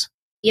business.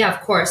 Yeah,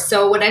 of course.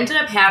 So what ended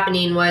up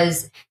happening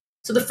was,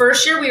 so the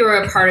first year we were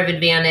a part of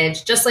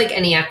Advantage, just like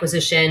any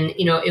acquisition,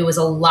 it was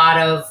a lot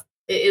of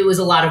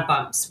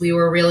bumps. We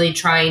were really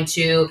trying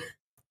to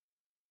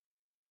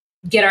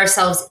get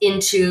ourselves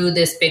into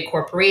this big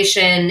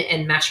corporation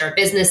and mesh our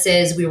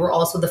businesses. We were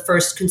also the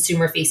first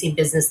consumer-facing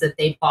business that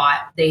they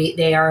bought.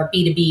 They are a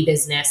B2B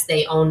business.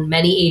 They own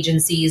many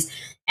agencies,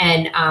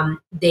 and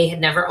they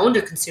had never owned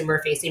a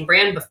consumer-facing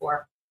brand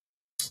before.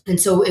 And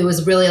so it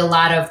was really a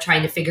lot of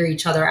trying to figure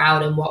each other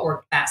out and what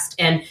worked best.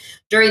 And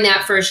during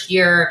that first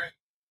year,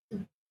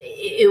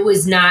 it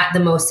was not the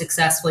most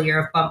successful year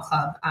of Bump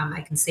Club.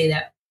 I can say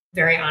that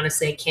very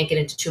honestly. I can't get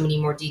into too many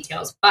more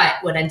details. But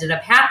what ended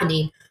up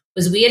happening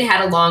was we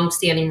had a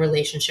long-standing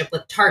relationship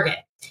with Target.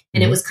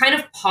 And it was kind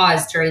of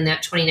paused during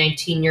that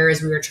 2019 year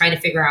as we were trying to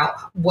figure out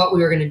what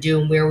we were going to do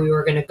and where we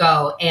were going to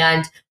go.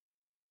 And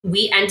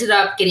we ended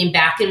up getting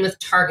back in with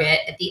Target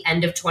at the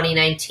end of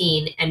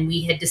 2019. And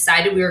we had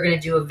decided we were going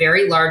to do a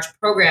very large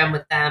program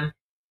with them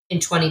in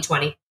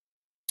 2020.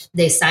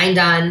 They signed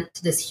on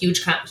to this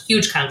huge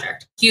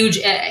contract, huge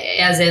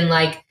as in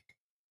like,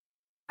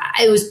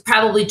 it was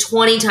probably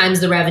 20 times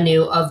the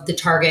revenue of the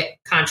Target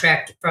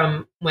contract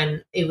from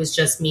when it was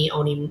just me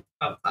owning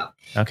Bump Club.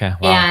 Okay.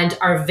 Wow. And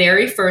our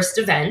very first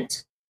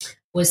event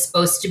was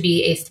supposed to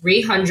be a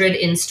 300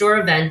 in-store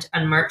event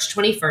on March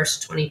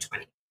 21st,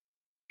 2020.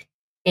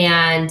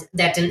 And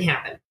that didn't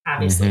happen,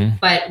 obviously. Mm-hmm.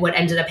 But what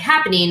ended up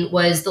happening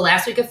was the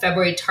last week of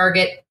February,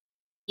 Target,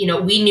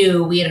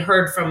 we had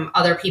heard from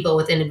other people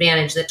within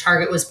Advantage that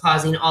Target was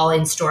pausing all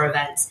in-store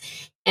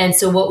events. And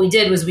so what we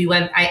did was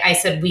I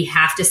said, we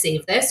have to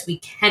save this. We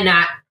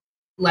cannot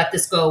let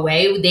this go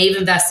away. They've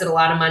invested a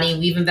lot of money.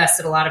 We've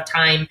invested a lot of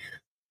time.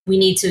 We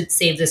need to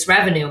save this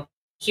revenue.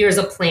 Here's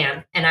a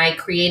plan. And I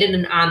created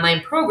an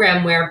online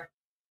program where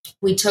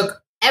we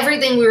took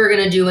everything we were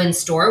going to do in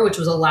store, which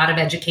was a lot of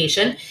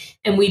education,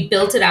 and we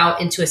built it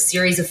out into a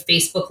series of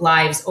Facebook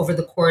Lives over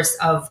the course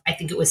of, I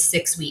think it was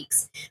 6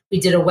 weeks. We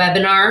did a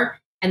webinar,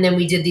 and then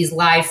we did these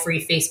live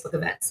free Facebook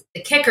events.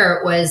 The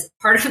kicker was,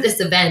 part of this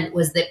event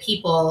was that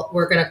people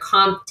were going to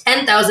come,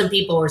 10,000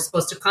 people were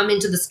supposed to come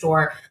into the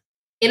store,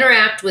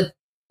 interact with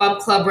Bump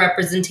Club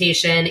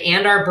representation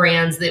and our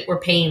brands that were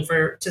paying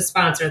to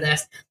sponsor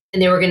this,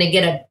 and they were going to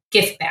get a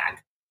gift bag.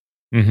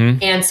 Mm-hmm.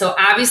 And so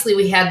obviously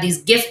we had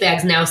these gift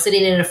bags now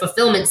sitting in a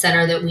fulfillment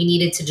center that we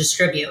needed to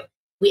distribute.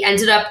 We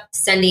ended up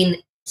sending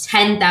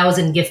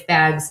 10,000 gift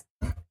bags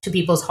to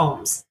people's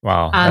homes.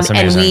 Wow, that's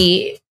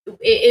amazing. And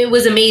it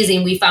was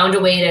amazing. We found a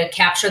way to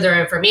capture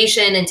their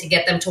information and to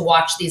get them to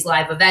watch these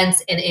live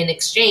events. And in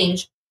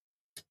exchange,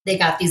 they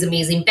got these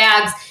amazing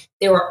bags.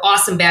 They were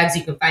awesome bags.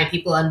 You can find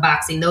people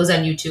unboxing those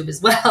on YouTube as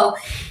well.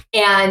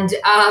 And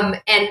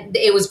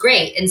it was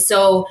great. And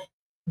so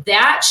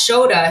that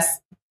showed us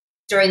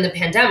during the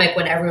pandemic,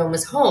 when everyone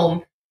was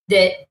home,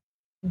 that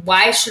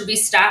why should we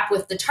stop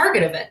with the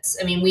Target events?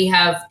 I mean, we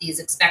have these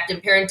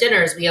expectant parent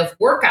dinners, we have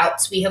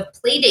workouts, we have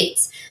play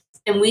dates,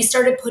 and we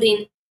started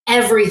putting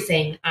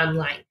everything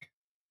online,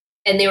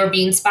 and they were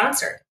being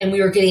sponsored, and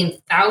we were getting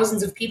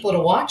thousands of people to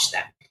watch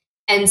them.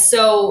 And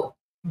so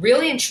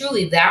really and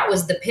truly, that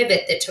was the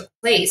pivot that took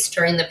place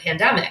during the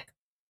pandemic.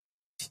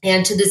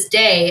 And to this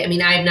day, I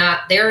mean, I'm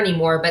not there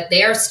anymore, but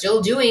they are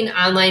still doing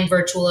online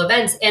virtual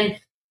events. And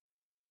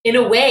in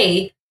a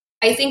way,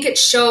 I think it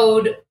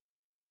showed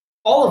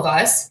all of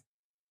us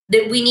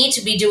that we need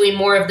to be doing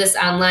more of this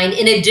online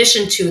in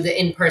addition to the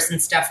in-person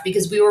stuff,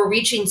 because we were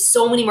reaching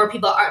so many more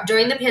people.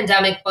 During the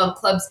pandemic, Bump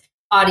Club's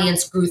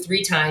audience grew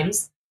 3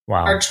 times.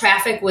 Wow. Our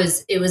traffic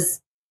was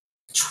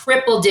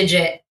triple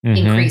digit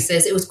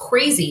increases. It was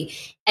crazy.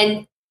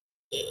 And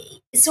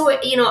so,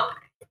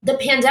 the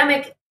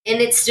pandemic,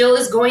 and it still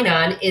is going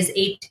on, is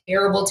a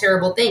terrible,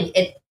 terrible thing.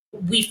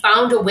 We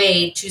found a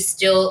way to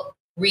still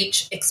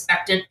reach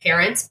expectant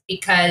parents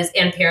because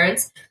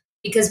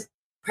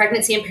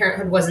pregnancy and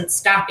parenthood wasn't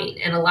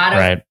stopping. And a lot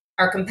of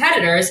our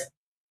competitors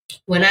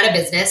went out of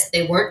business.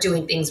 They weren't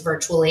doing things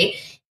virtually,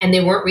 and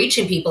they weren't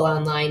reaching people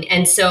online.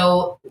 And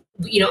so,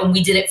 and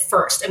we did it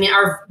first. I mean,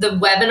 the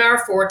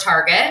webinar for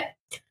Target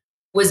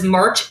was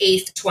March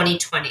 8th,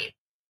 2020.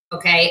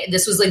 Okay.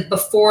 This was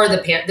before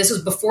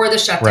the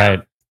shutdown.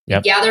 Right.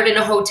 Yep. We gathered in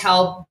a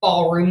hotel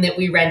ballroom that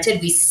we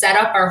rented. We set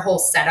up our whole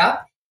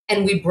setup,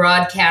 and we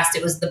broadcast.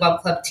 It was the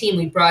Bump Club team.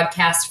 We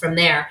broadcast from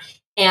there.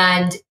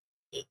 And,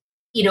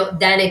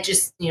 then it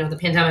just, the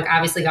pandemic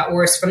obviously got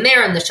worse from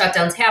there, and the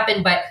shutdowns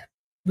happened, but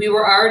we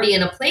were already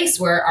in a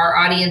place where our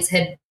audience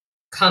had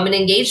come and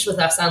engaged with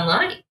us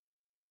online.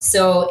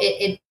 So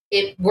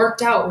it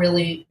worked out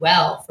really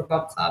well for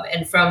Bump Club.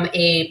 And from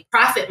a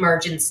profit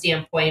margin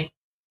standpoint,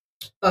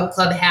 Bump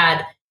Club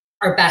had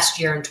our best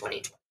year in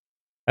 2020.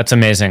 That's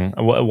amazing.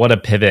 What a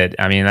pivot.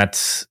 I mean,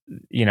 that's,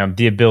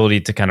 the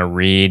ability to kind of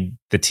read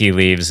the tea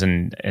leaves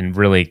and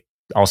really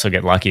also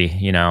get lucky,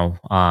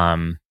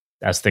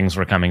 as things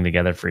were coming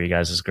together for you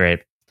guys is great.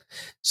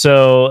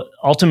 So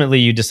ultimately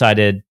you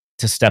decided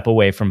to step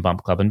away from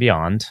Bump Club and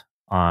Beyond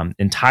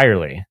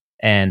entirely.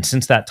 And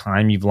since that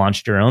time, you've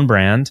launched your own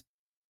brand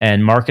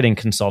and marketing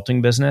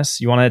consulting business.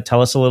 You want to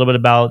tell us a little bit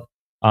about,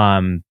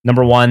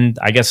 number one,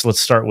 I guess let's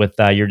start with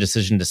your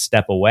decision to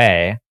step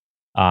away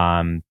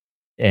and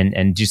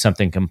do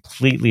something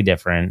completely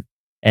different.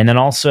 And then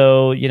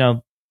also,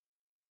 and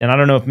I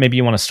don't know if maybe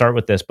you want to start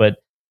with this, but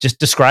just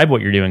describe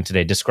what you're doing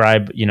today.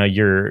 Describe,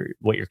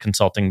 what your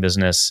consulting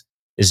business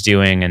is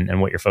doing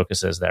and what your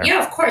focus is there.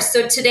 Yeah, of course.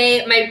 So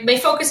today, my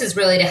focus is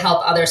really to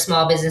help other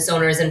small business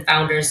owners and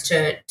founders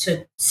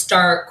to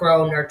start,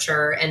 grow,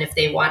 nurture, and if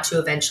they want to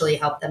eventually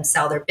help them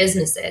sell their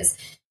businesses.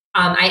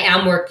 I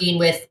am working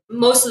with,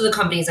 most of the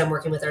companies I'm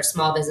working with are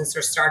small business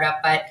or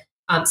startup, but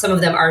some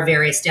of them are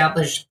very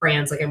established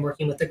brands. Like I'm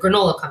working with a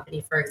granola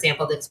company, for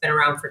example, that's been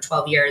around for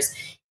 12 years.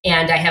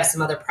 And I have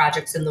some other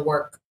projects in the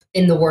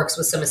works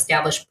with some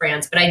established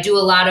brands. But I do a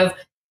lot of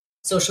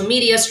social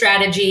media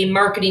strategy,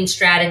 marketing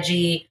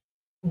strategy,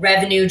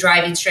 revenue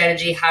driving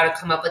strategy, how to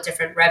come up with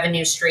different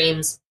revenue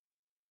streams,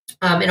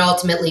 and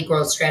ultimately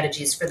growth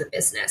strategies for the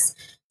business.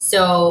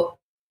 So,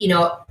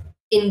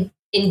 in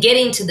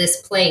getting to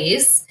this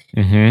place,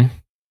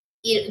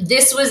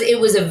 it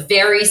was a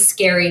very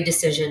scary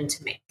decision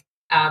to make.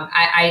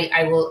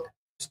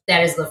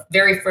 That is the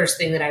very first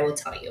thing that I will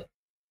tell you.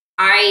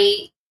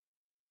 I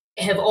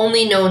have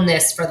only known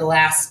this for the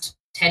last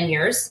 10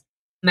 years.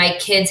 My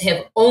kids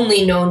have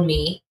only known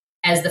me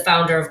as the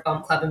founder of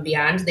Bump Club and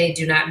Beyond. They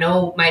do not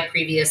know my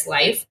previous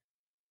life.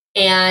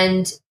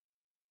 And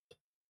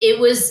it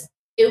was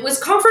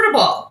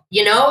comfortable,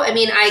 I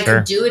mean, I Sure.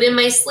 could do it in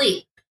my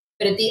sleep.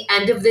 But at the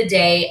end of the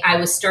day, I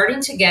was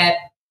starting to get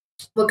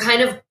what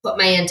kind of put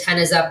my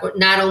antennas up.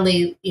 Not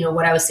only,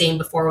 what I was saying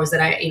before was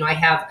that I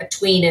have a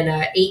tween and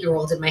an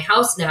 8-year-old in my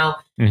house now.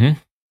 Mm-hmm.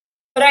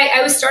 But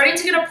I was starting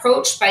to get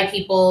approached by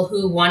people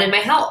who wanted my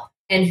help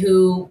and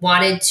who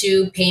wanted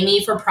to pay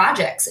me for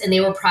projects. And they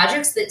were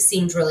projects that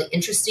seemed really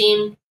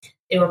interesting.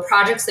 They were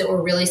projects that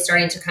were really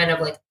starting to kind of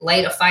like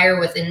light a fire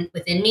within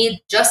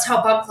me, just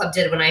how Bump Club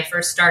did when I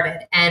first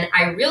started. And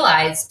I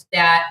realized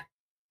that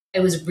I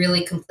was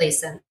really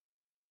complacent.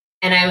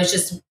 And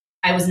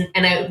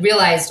I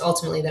realized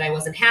ultimately that I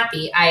wasn't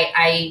happy.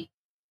 I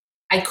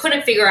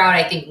couldn't figure out,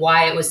 I think,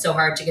 why it was so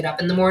hard to get up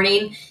in the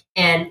morning.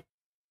 And,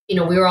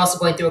 we were also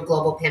going through a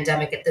global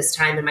pandemic at this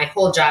time, and my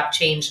whole job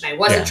changed, and I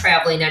wasn't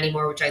traveling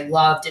anymore, which I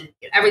loved, and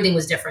everything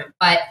was different.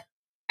 But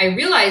I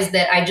realized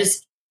that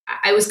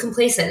I was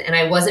complacent and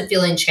I wasn't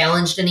feeling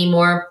challenged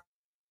anymore.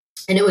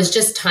 And it was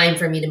just time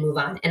for me to move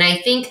on. And I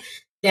think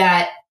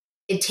that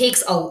it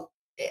takes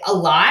a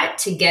lot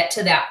to get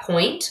to that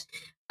point.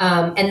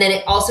 And then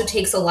it also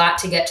takes a lot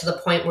to get to the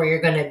point where you're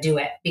going to do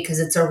it, because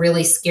it's a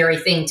really scary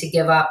thing to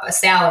give up a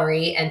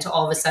salary and to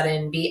all of a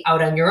sudden be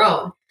out on your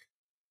own.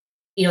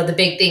 The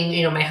big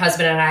thing, my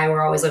husband and I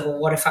were always like, well,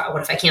 what if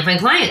I can't find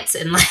clients?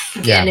 And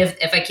and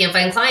if I can't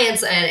find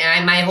clients,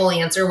 and my whole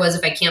answer was,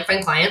 if I can't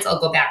find clients,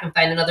 I'll go back and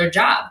find another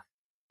job.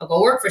 I'll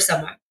go work for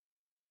someone.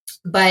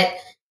 But,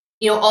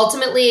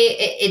 ultimately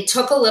it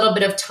took a little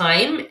bit of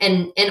time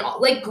and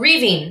like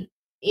grieving.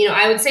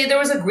 I would say there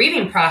was a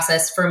grieving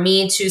process for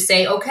me to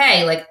say,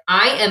 okay, like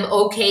I am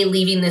okay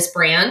leaving this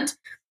brand.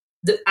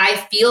 I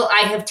feel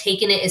I have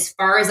taken it as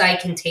far as I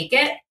can take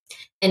it.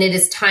 And it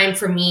is time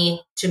for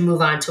me to move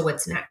on to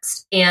what's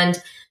next.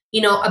 And,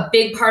 a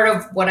big part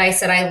of what I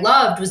said I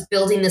loved was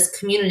building this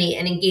community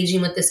and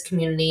engaging with this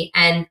community.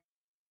 And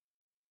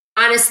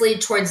honestly,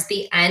 towards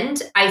the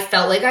end, I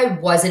felt like I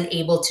wasn't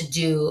able to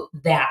do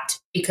that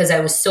because I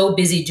was so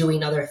busy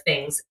doing other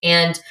things.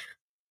 And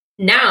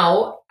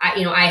now,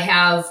 I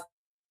have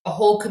a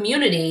whole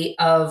community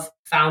of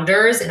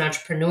founders and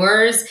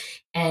entrepreneurs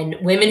and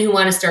women who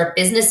want to start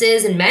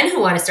businesses and men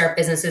who want to start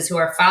businesses, who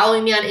are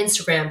following me on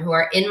Instagram, who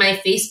are in my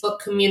Facebook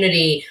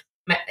community,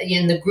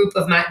 in the group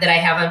that I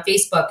have on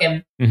Facebook.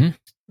 And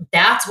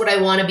that's what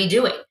I want to be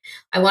doing.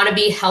 I want to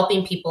be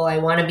helping people. I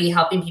want to be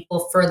helping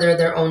people further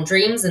their own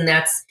dreams. And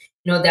that's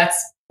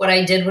what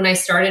I did when I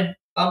started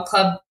Bump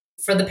Club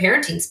for the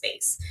parenting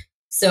space.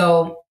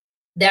 So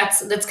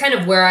that's kind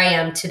of where I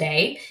am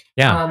today.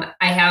 Yeah.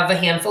 I have a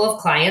handful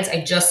of clients.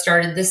 I just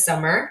started this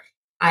summer.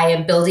 I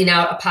am building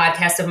out a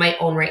podcast of my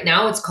own right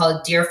now. It's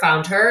called Dear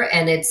Found Her,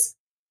 and it's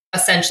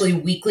essentially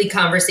weekly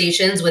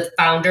conversations with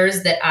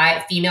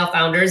female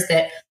founders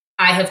that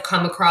I have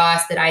come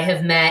across, that I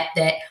have met,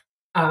 that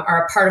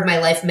are a part of my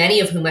life, many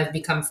of whom I've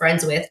become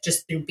friends with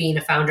just through being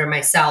a founder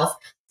myself.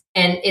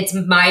 And it's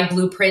my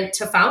blueprint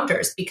to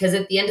founders, because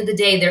at the end of the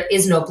day, there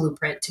is no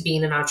blueprint to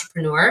being an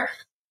entrepreneur.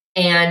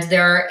 And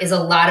there is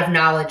a lot of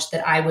knowledge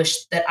that I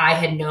wish that I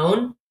had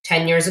known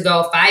 10 years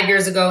ago, 5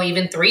 years ago,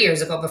 even 3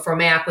 years ago before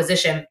my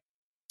acquisition.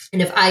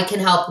 And if I can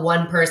help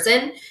one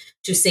person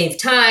to save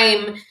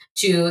time,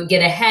 to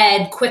get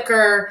ahead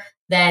quicker,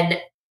 then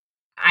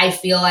I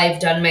feel I've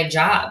done my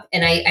job.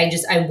 And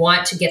I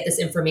want to get this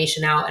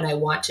information out, and I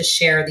want to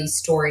share these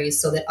stories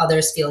so that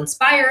others feel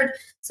inspired,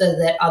 so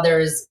that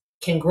others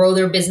can grow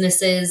their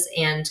businesses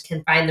and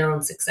can find their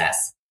own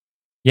success.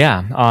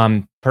 Yeah.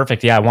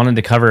 Perfect. Yeah. I wanted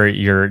to cover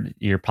your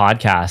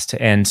podcast.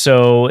 And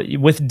so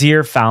with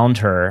Dear Found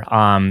Her,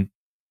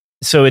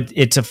 so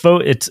it's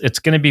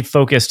going to be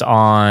focused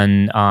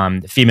on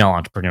female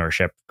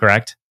entrepreneurship,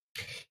 correct?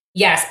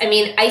 Yes. I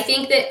mean, I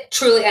think that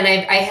truly, and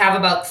I have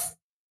about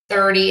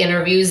 30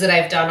 interviews that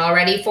I've done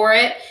already for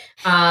it.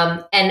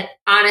 And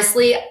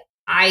honestly,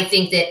 I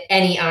think that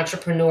any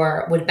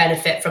entrepreneur would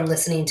benefit from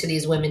listening to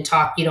these women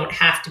talk. You don't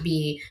have to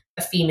be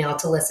a female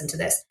to listen to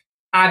this.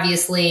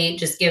 Obviously,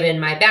 just given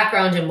my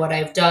background and what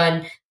I've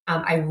done,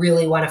 I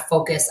really want to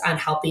focus on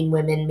helping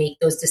women make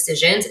those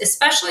decisions,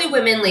 especially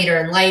women later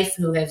in life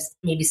who have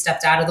maybe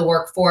stepped out of the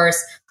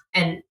workforce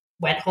and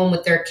went home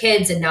with their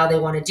kids, and now they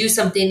want to do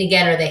something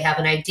again, or they have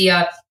an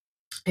idea.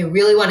 I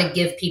really want to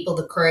give people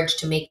the courage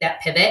to make that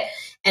pivot.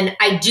 And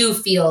I do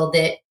feel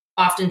that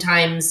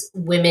oftentimes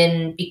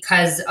women,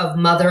 because of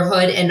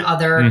motherhood and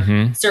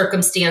other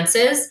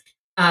circumstances,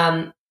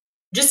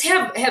 just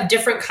have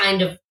different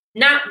kind of,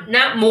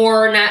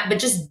 but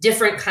just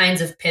different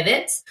kinds of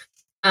pivots.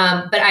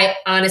 But I,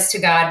 honest to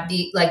God,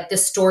 the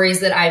stories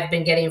that I've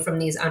been getting from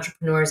these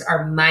entrepreneurs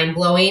are mind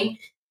blowing.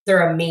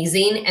 They're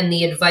amazing. And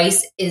the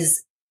advice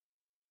is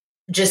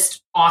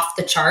just off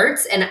the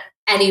charts, and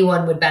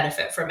anyone would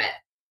benefit from it.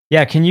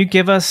 Yeah. Can you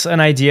give us an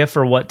idea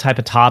for what type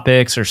of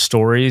topics or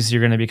stories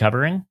you're going to be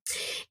covering?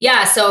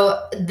 Yeah.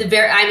 So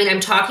I'm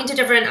talking to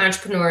different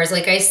entrepreneurs,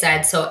 like I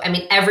said. So, I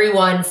mean,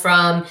 everyone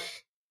from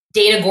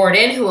Dana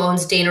Gordon, who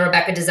owns Dana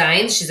Rebecca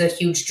Designs. She's a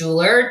huge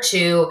jeweler.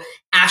 To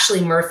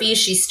Ashley Murphy.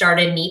 She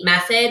started Neat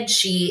Method.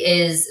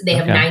 They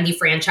have 90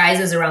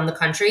 franchises around the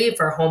country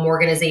for a home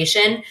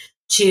organization.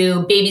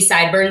 To Baby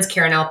Sideburns,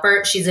 Karen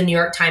Alpert. She's a New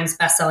York Times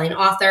bestselling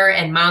author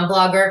and mom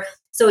blogger.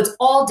 So it's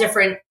all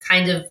different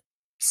kind of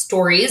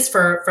stories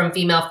from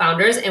female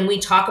founders. And we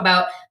talk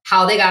about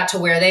how they got to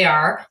where they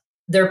are,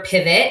 their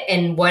pivot,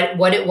 and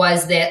what it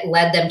was that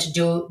led them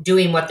to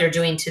doing what they're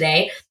doing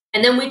today.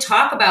 And then we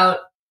talk about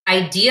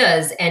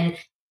ideas, and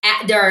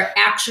there are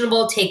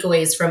actionable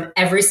takeaways from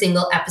every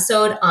single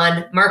episode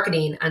on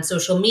marketing, on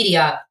social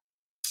media,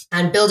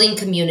 on building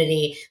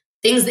community,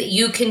 things that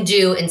you can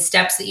do and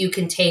steps that you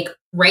can take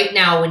right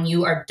now when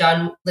you are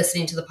done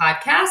listening to the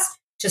podcast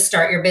to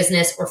start your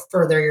business or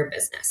further your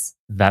business.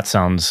 That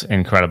sounds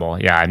incredible.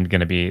 Yeah, I'm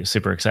going to be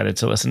super excited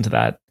to listen to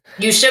that.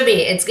 You should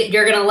be.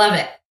 You're going to love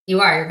it.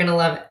 You're going to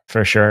love it.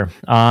 For sure.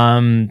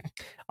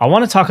 I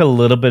want to talk a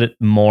little bit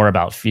more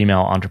about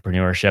female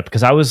entrepreneurship,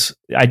 because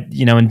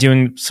in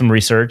doing some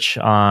research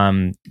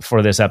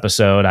for this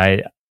episode,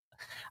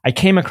 I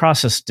came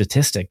across a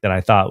statistic that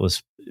I thought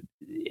was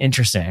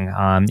interesting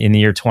in the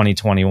year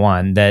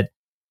 2021, that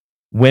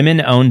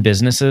women-owned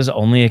businesses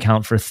only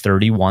account for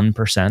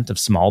 31% of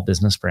small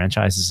business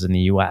franchises in the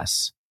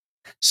US.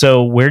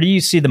 So where do you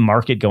see the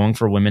market going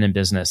for women in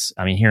business?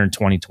 I mean, here in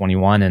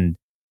 2021, and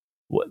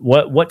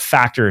what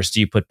factors do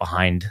you put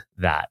behind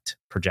that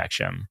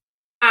projection?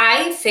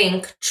 I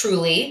think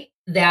truly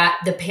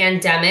that the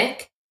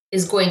pandemic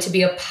is going to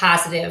be a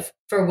positive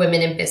for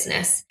women in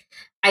business.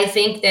 I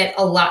think that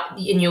a lot,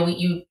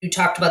 you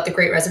talked about the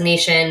Great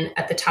Resignation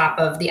at the top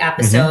of the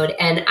episode,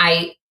 and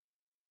I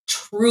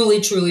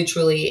truly, truly,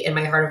 truly, in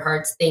my heart of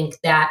hearts, think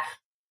that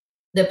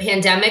the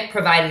pandemic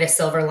provided a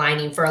silver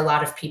lining for a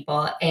lot of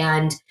people,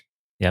 and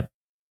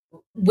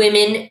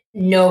women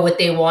know what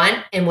they want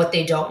and what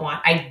they don't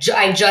want.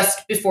 I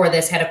just before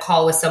this had a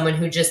call with someone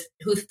who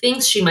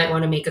thinks she might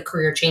want to make a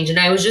career change, and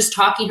I was just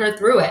talking her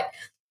through it.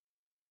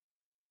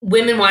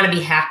 Women want to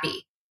be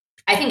happy.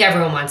 I think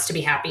everyone wants to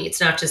be happy. It's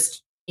not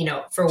just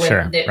for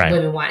women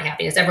women want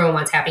happiness. Everyone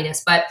wants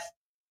happiness,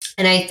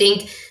 and I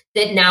think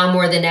that now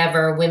more than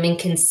ever, women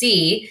can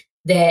see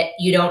that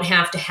you don't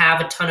have to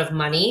have a ton of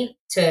money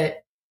to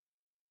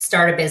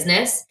start a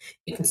business.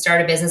 You can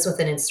start a business with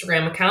an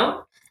Instagram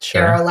account.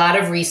 Sure. There are a lot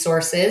of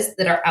resources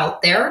that are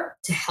out there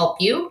to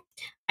help you.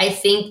 I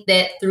think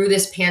that through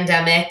this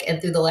pandemic and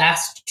through the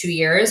last 2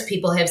 years,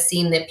 people have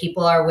seen that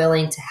people are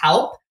willing to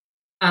help.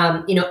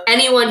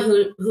 Anyone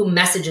who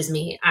messages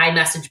me, I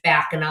message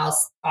back, and I'll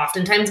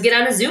oftentimes get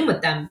on a Zoom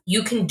with them.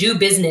 You can do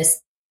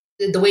business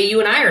the way you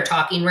and I are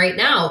talking right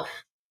now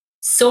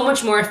so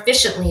much more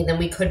efficiently than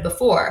we could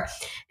before.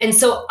 And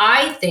so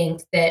I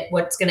think that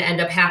what's going to end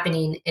up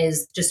happening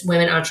is just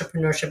women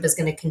entrepreneurship is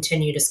going to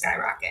continue to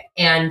skyrocket.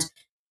 And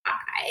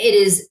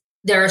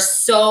there are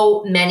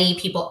so many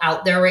people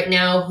out there right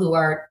now who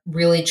are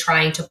really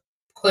trying to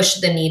push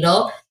the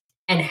needle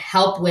and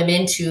help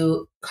women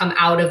to come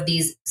out of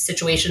these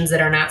situations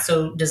that are not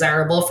so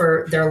desirable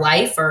for their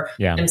life or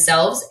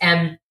themselves,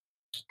 and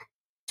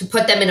to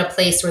put them in a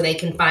place where they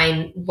can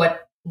find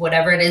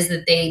whatever it is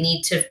that they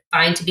need to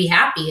find to be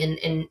happy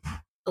and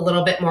a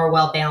little bit more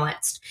well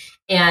balanced.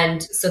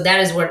 And so that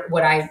is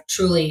what I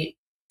truly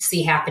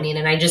see happening.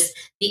 And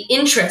the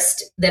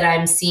interest that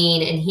I'm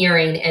seeing and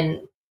hearing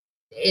and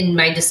in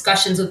my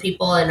discussions with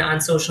people and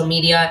on social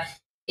media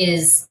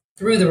is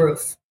through the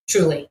roof,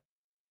 truly.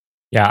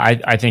 Yeah,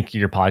 I think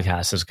your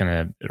podcast is going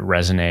to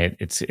resonate.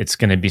 It's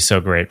going to be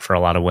so great for a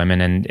lot of women,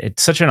 and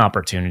it's such an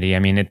opportunity. I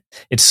mean,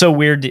 it's so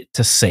weird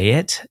to say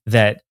it,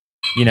 that,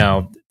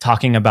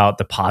 talking about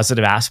the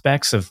positive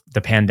aspects of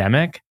the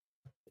pandemic,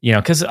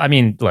 because I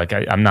mean, look,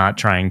 I'm not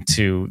trying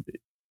to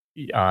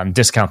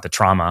discount the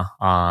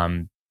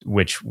trauma,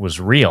 which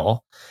was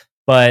real,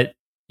 but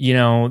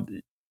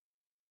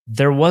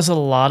there was a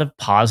lot of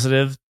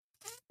positive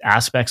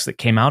aspects that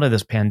came out of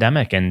this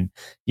pandemic. And,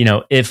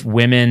 if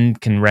women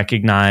can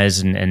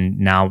recognize and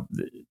now,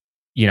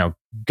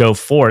 go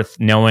forth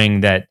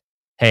knowing that,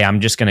 hey,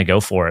 I'm just going to go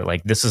for it.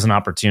 Like, this is an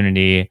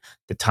opportunity,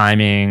 the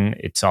timing,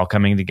 it's all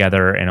coming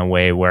together in a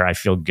way where I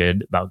feel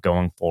good about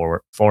going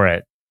forward for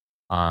it.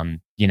 Then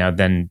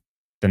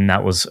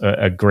that was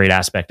a great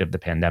aspect of the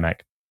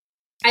pandemic.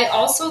 I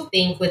also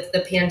think with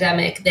the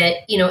pandemic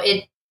that,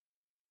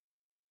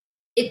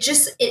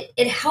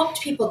 it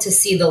helped people to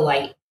see the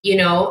light,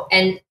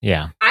 and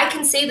I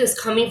can say this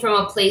coming from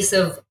a place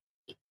of,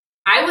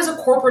 I was a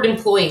corporate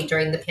employee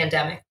during the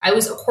pandemic. I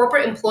was a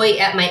corporate employee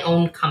at my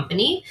own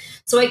company.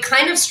 So I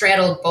kind of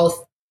straddled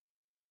both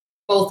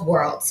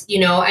worlds.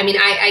 I mean,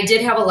 I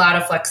did have a lot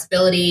of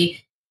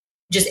flexibility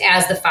just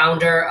as the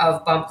founder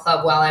of Bump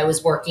Club while I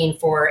was working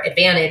for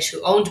Advantage,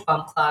 who owned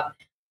Bump Club.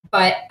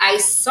 But I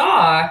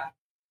saw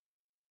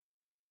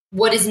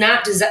what is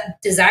not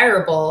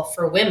desirable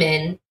for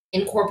women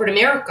in corporate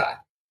America.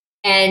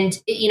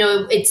 And,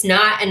 it's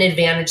not an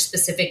Advantage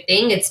specific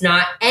thing. It's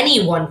not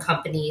any one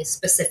company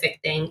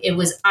specific thing.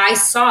 I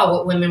saw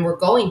what women were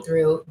going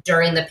through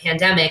during the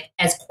pandemic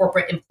as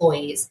corporate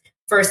employees,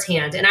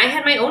 firsthand. And I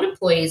had my own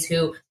employees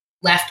who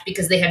left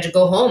because they had to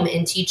go home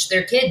and teach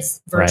their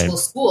kids virtual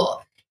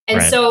school.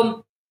 And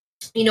so,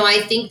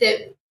 I think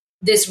that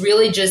this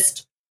really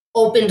just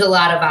opened a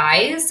lot of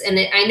eyes. And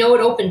I know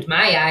it opened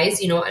my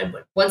eyes,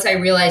 once I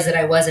realized that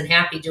I wasn't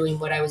happy doing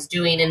what I was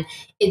doing. And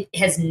it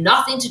has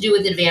nothing to do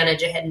with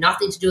Advantage. It had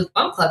nothing to do with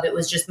Bump Club. It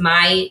was just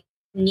my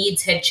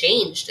needs had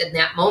changed in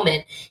that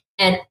moment.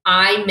 And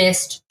I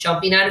missed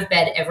jumping out of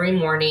bed every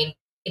morning,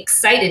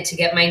 excited to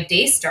get my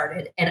day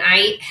started. And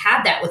I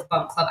had that with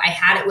Bump Club. I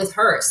had it with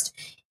Hearst.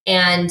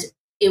 And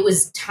it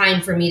was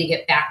time for me to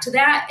get back to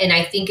that. And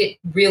I think it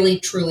really,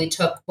 truly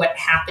took what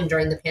happened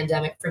during the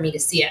pandemic for me to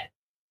see it.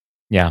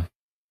 Yeah.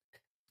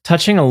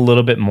 Touching a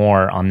little bit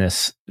more on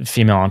this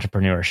female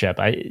entrepreneurship,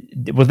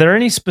 were there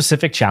any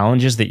specific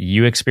challenges that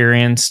you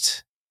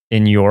experienced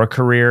in your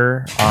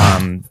career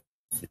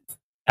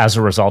as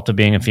a result of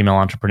being a female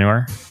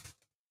entrepreneur?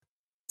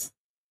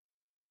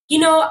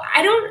 I'm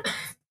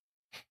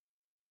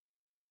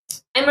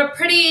a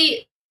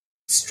pretty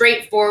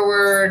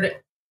straightforward,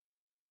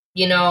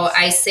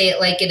 I say it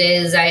like it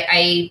is.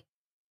 I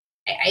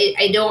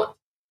don't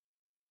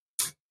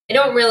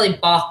really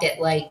balk at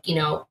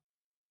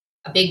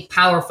a big,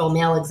 powerful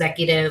male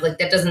executive. Like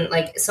that doesn't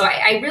so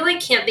I really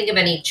can't think of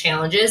any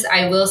challenges.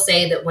 I will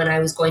say that when I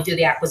was going through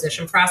the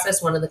acquisition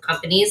process, one of the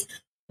companies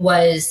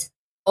was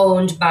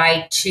owned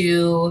by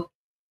two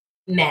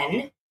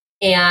men.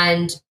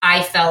 And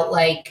I felt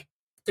like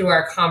through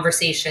our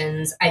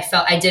conversations,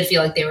 I did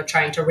feel like they were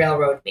trying to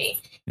railroad me.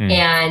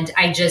 And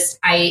I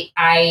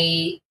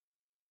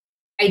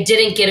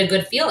didn't get a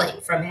good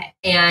feeling from it.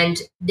 And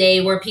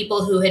they were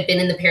people who had been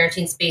in the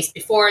parenting space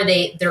before.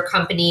 Their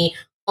company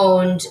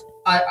owned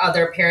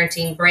other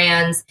parenting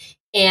brands.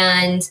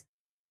 And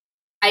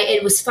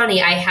it was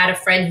funny. I had a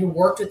friend who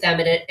worked with them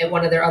at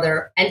one of their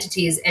other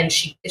entities, and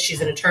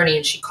she's an attorney,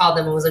 and she called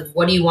them and was like,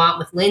 "What do you want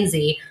with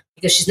Lindsay?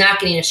 Because she's not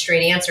getting a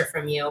straight answer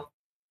from you."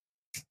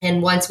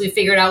 And once we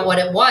figured out what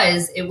it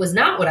was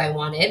not what I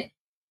wanted.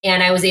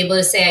 And I was able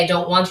to say, I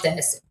don't want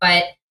this.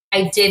 But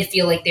I did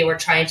feel like they were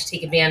trying to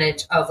take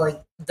advantage of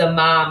the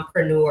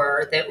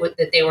mompreneur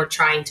that they were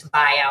trying to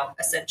buy out,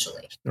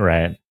 essentially.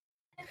 Right.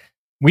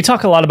 We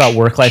talk a lot about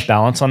work-life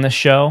balance on this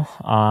show.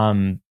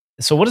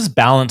 So what does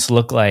balance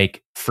look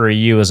like for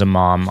you as a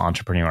mom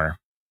entrepreneur?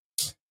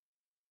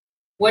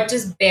 What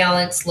does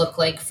balance look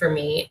like for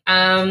me?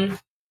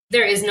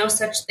 There is no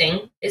such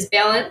thing as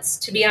balance,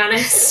 to be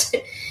honest.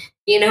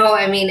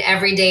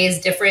 Every day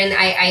is different.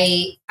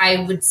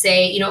 I would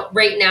say,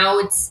 right now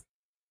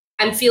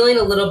I'm feeling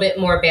a little bit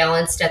more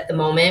balanced at the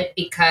moment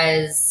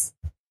because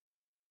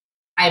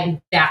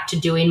I'm back to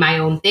doing my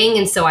own thing.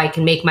 And so I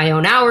can make my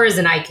own hours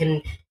and I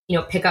can,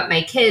 pick up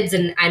my kids,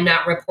 and I'm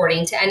not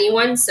reporting to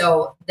anyone.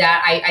 So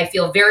that I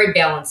feel very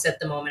balanced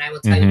at the moment. I will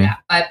tell you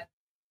that. But,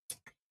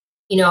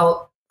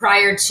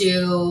 prior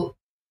to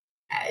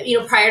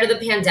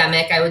the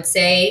pandemic, I would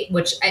say,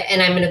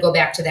 and I'm going to go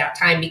back to that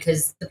time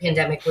because the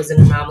pandemic was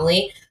an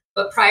anomaly.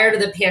 But prior to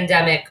the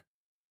pandemic,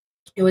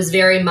 it was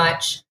very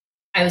much,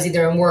 I was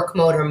either in work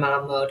mode or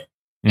mom mode.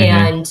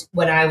 And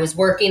when I was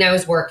working,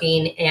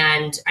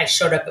 and I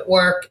showed up at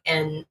work.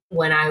 And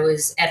when I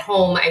was at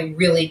home, I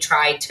really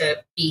tried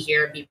to be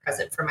here and be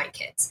present for my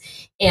kids.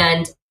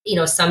 And,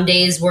 some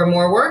days were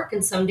more work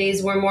and some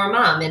days were more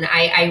mom. And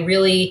I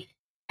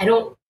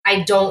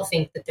don't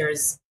think that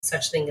there's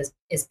such thing as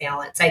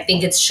balance. I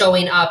think it's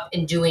showing up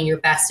and doing your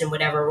best in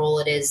whatever role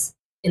it is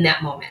in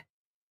that moment.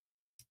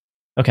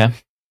 Okay.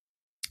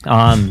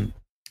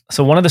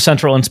 So one of the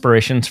central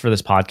inspirations for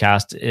this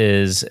podcast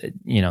is,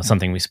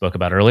 something we spoke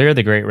about earlier,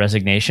 the Great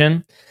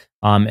Resignation,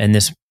 and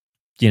this,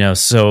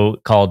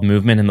 so-called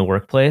movement in the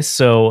workplace.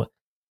 So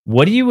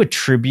what do you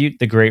attribute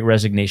the Great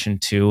Resignation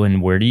to,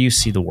 and where do you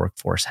see the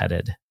workforce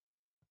headed?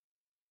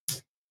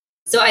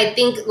 So I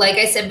think, like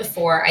I said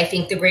before, I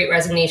think the Great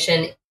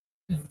Resignation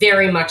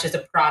very much is a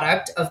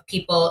product of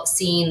people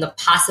seeing the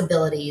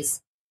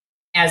possibilities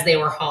as they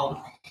were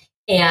home.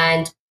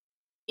 And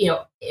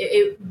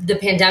the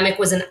pandemic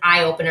was an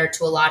eye-opener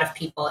to a lot of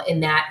people in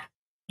that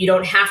you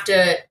don't have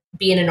to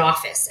be in an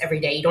office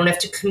every day. You don't have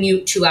to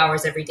commute 2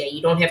 hours every day.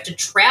 You don't have to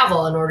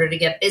travel in order to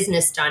get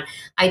business done.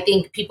 I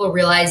think people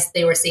realized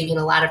they were saving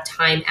a lot of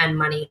time and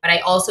money. But I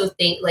also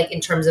think, in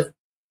terms of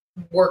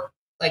work,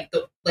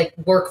 the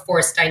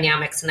workforce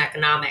dynamics and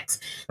economics.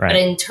 Right. But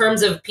in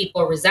terms of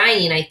people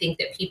resigning, I think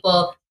that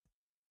people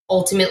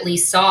ultimately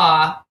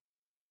saw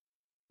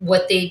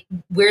where they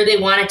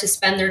wanted to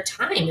spend their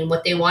time and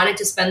what they wanted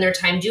to spend their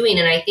time doing.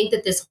 And I think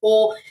that this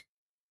whole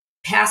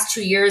past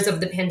 2 years of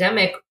the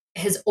pandemic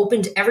has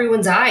opened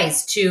everyone's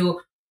eyes to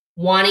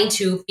wanting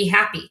to be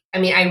happy. I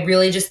mean, I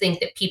really just think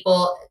that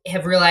people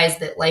have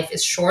realized that life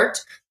is short.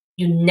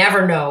 You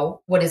never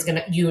know what is going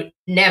to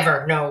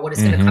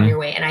come your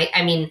way. And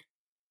I mean,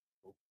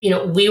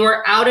 we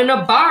were out in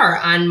a bar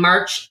on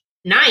March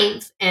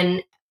 9th,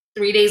 and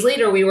 3 days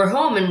later we were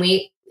home, and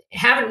we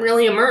haven't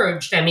really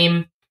emerged. I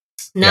mean,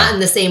 not in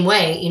the same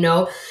way,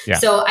 Yeah.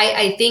 So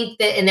I think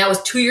that, and that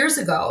was 2 years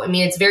ago. I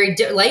mean, it's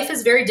life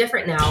is very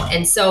different now.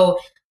 And so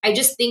I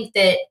just think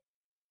that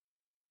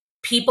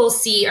people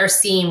are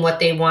seeing what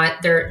they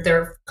want.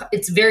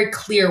 It's very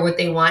clear what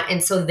they want.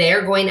 And so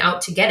they're going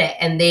out to get it,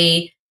 and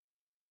they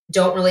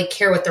don't really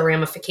care what the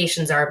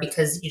ramifications are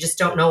because you just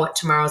don't know what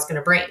tomorrow is going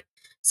to bring.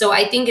 So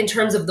I think in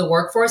terms of the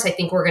workforce, I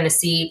think we're going to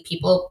see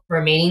people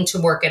remaining to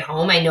work at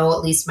home. I know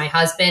at least my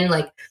husband,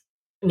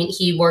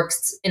 he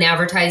works in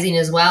advertising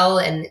as well.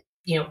 And,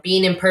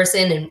 being in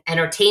person and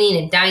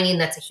entertaining and dining,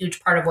 that's a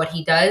huge part of what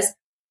he does.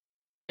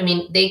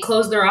 They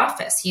closed their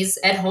office. He's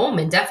at home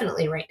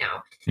indefinitely right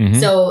now. Mm-hmm.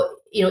 So,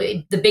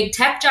 the big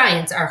tech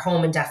giants are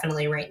home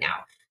indefinitely right now.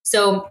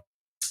 So,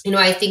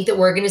 I think that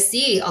we're going to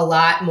see a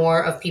lot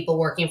more of people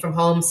working from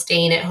home,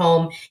 staying at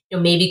home,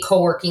 maybe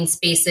co-working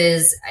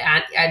spaces,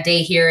 a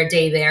day here, a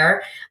day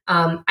there.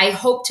 I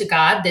hope to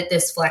God that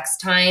this flex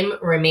time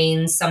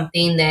remains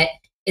something that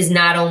is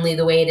not only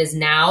the way it is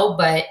now,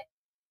 but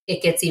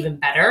it gets even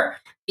better,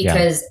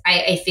 because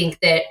I think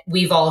that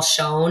we've all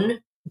shown,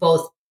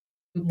 both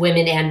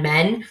women and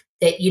men,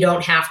 that you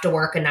don't have to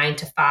work a 9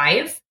 to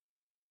 5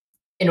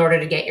 in order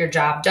to get your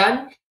job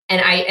done.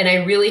 And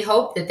I really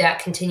hope that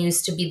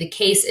continues to be the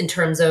case in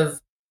terms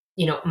of,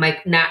 not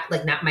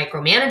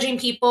micromanaging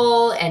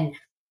people and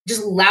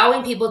just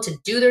allowing people to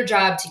do their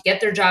job, to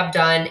get their job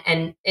done,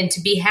 and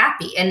to be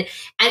happy. And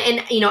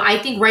I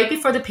think right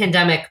before the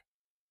pandemic,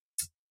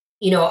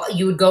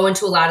 you would go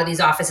into a lot of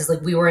these offices.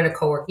 Like, we were in a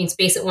co-working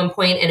space at one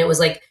point, and it was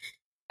like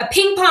a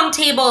ping pong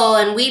table,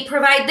 and we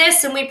provide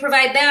this and we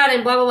provide that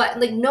and blah, blah, blah.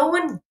 Like, no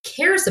one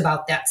cares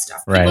about that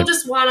stuff. Right. People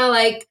just want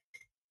to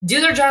do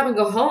their job and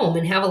go home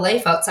and have a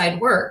life outside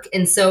work.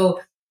 And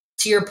so,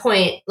 to your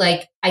point,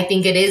 I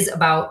think it is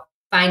about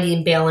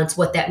finding balance,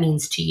 what that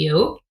means to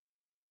you.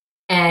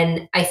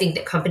 And I think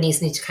that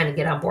companies need to kind of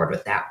get on board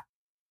with that.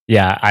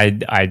 Yeah,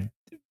 I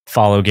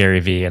follow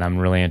Gary Vee, and I'm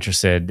really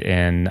interested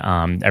in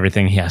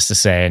everything he has to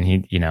say. And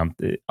he,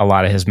 a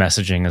lot of his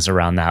messaging is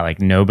around that.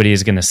 Nobody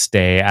is going to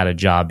stay at a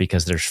job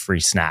because there's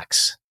free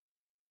snacks.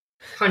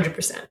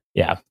 100%.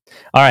 Yeah.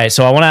 All right.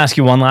 So I want to ask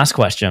you one last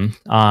question.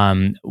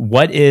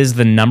 What is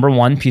the number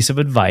one piece of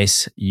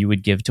advice you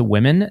would give to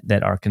women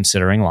that are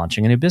considering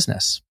launching a new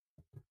business?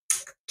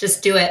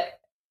 Just do it.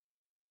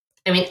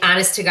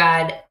 Honest to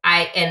God,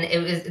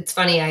 it's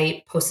funny.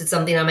 I posted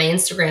something on my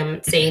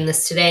Instagram saying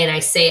this today, and I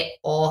say it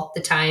all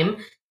the time.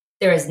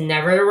 There is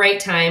never a right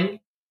time.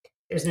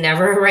 There's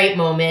never a right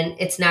moment.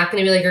 It's not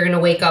going to be you're going to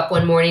wake up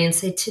one morning and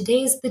say,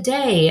 today's the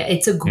day.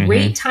 It's a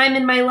great time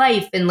in my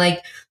life. And my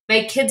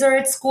kids are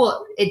at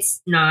school.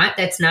 It's not.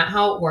 That's not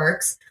how it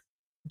works.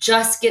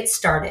 Just get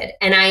started.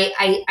 And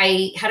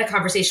I had a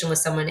conversation with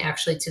someone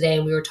actually today,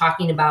 and we were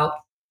talking about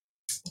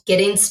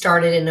getting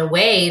started in a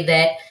way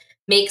that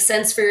makes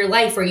sense for your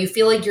life, where you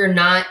feel like you're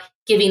not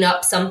giving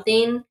up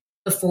something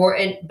before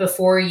you,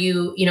 or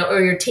you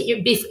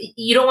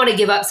don't want to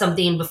give up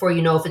something before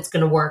you know if it's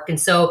going to work. And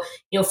so,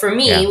 for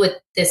me, with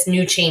this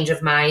new change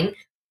of mine,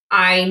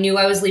 I knew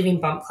I was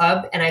leaving Bump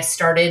Club, and I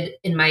started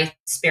in my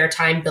spare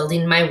time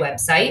building my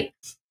website.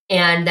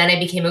 And then I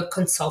became a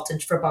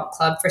consultant for Bump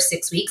Club for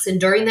 6 weeks. And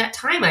during that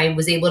time, I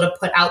was able to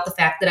put out the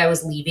fact that I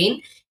was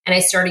leaving, and I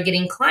started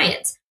getting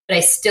clients, but I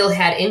still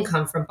had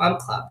income from Bump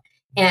Club.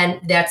 And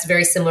that's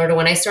very similar to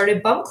when I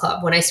started Bump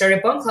Club. When I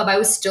started Bump Club, I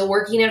was still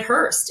working at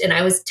Hearst, and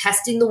I was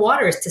testing the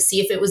waters to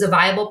see if it was a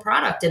viable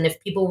product and if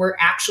people were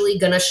actually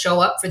going to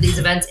show up for these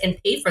events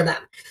and pay for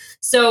them.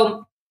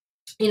 So,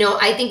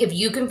 I think if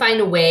you can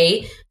find a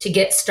way to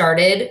get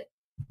started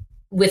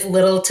with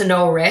little to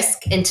no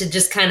risk and to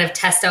just kind of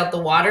test out the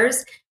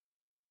waters,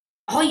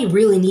 all you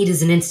really need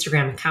is an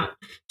Instagram account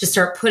to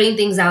start putting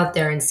things out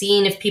there and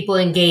seeing if people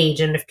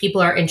engage and if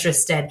people are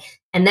interested.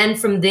 And then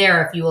from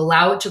there, if you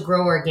allow it to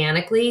grow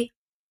organically,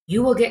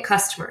 you will get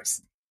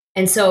customers.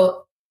 And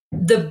so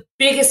the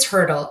biggest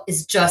hurdle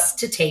is just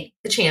to take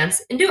the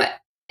chance and do it.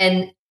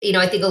 And,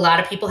 I think a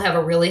lot of people have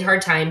a really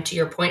hard time, to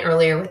your point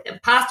earlier, with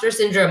imposter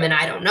syndrome, and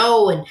I don't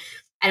know, and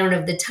I don't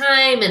have the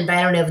time, and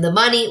I don't have the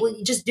money. Well,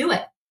 you just do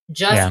it.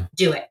 Just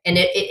do it. And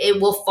it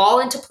will fall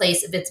into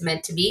place if it's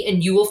meant to be,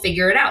 and you will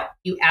figure it out.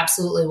 You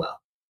absolutely will.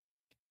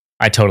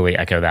 I totally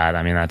echo that.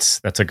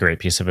 That's a great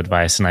piece of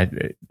advice.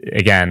 And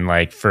again,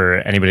 for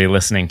anybody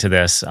listening to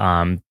this,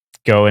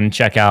 go and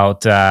check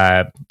out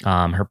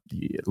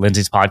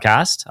Lindsay's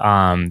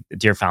podcast,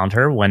 Dear Found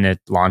Her, when it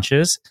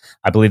launches.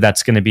 I believe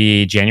that's going to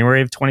be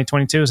January of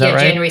 2022. Is that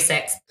right? January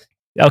 6th.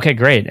 Okay,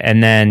 great.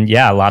 And then,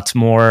 lots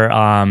more,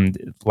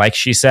 like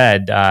she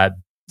said,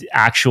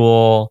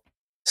 actual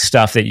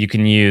stuff that you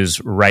can use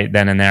right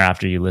then and there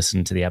after you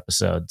listen to the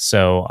episode.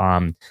 So,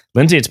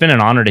 Lindsay, it's been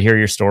an honor to hear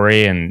your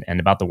story and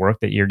about the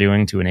work that you're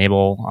doing to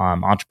enable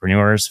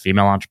entrepreneurs,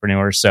 female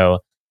entrepreneurs. So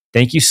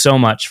thank you so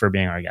much for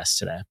being our guest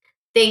today.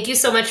 Thank you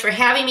so much for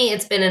having me.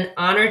 It's been an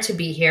honor to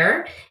be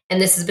here, and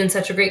this has been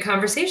such a great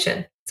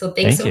conversation. So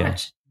thanks so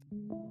much.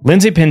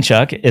 Lindsay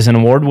Pinchuk is an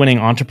award-winning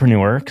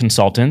entrepreneur,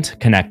 consultant,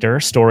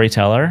 connector,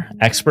 storyteller,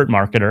 expert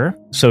marketer,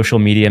 social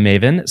media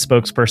maven,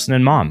 spokesperson,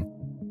 and mom.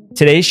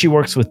 Today, she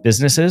works with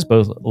businesses,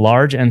 both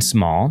large and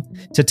small,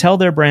 to tell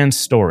their brand's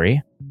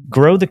story,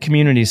 grow the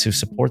communities who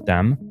support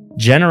them,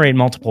 generate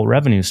multiple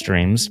revenue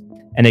streams,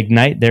 and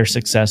ignite their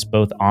success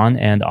both on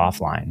and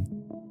offline.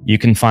 You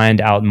can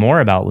find out more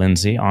about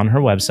Lindsay on her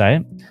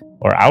website,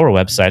 or our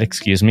website,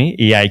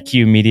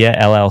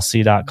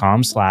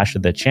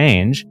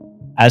 eiqmediallc.com/thechange,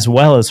 as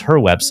well as her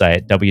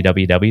website,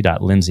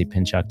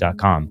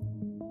 www.lindsaypinchuk.com.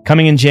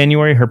 Coming in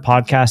January, her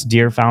podcast,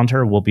 Dear Found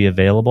Her, will be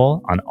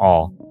available on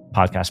all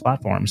podcast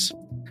platforms.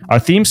 Our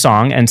theme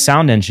song and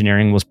sound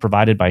engineering was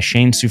provided by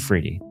Shane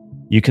Sufridi.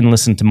 You can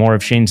listen to more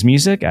of Shane's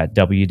music at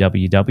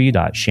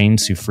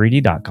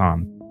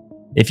www.shanesufridi.com.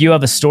 If you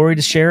have a story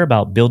to share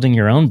about building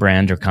your own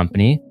brand or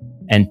company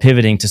and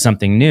pivoting to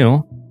something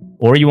new,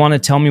 or you want to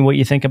tell me what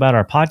you think about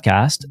our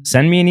podcast,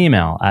 send me an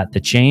email at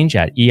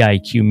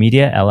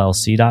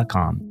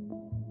thechange@eiqmediallc.com.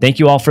 Thank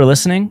you all for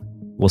listening.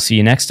 We'll see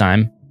you next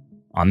time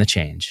on The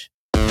Change.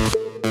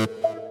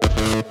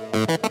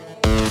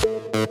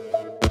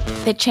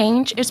 The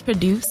Change is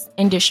produced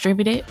and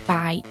distributed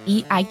by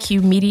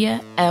EIQ Media,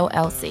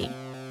 LLC.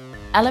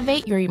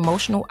 Elevate your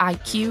emotional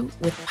IQ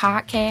with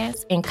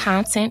podcasts and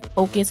content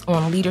focused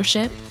on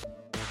leadership,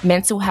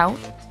 mental health,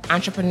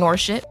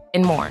 entrepreneurship,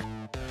 and more.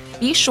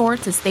 Be sure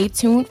to stay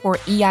tuned for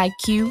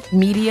EIQ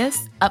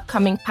Media's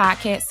upcoming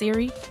podcast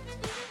series,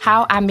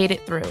 How I Made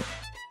It Through,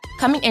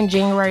 coming in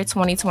January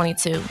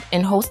 2022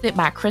 and hosted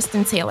by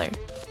Kristen Taylor.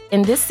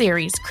 In this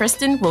series,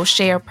 Kristen will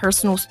share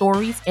personal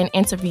stories and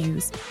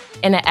interviews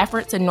in an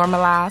effort to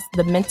normalize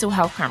the mental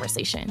health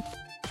conversation.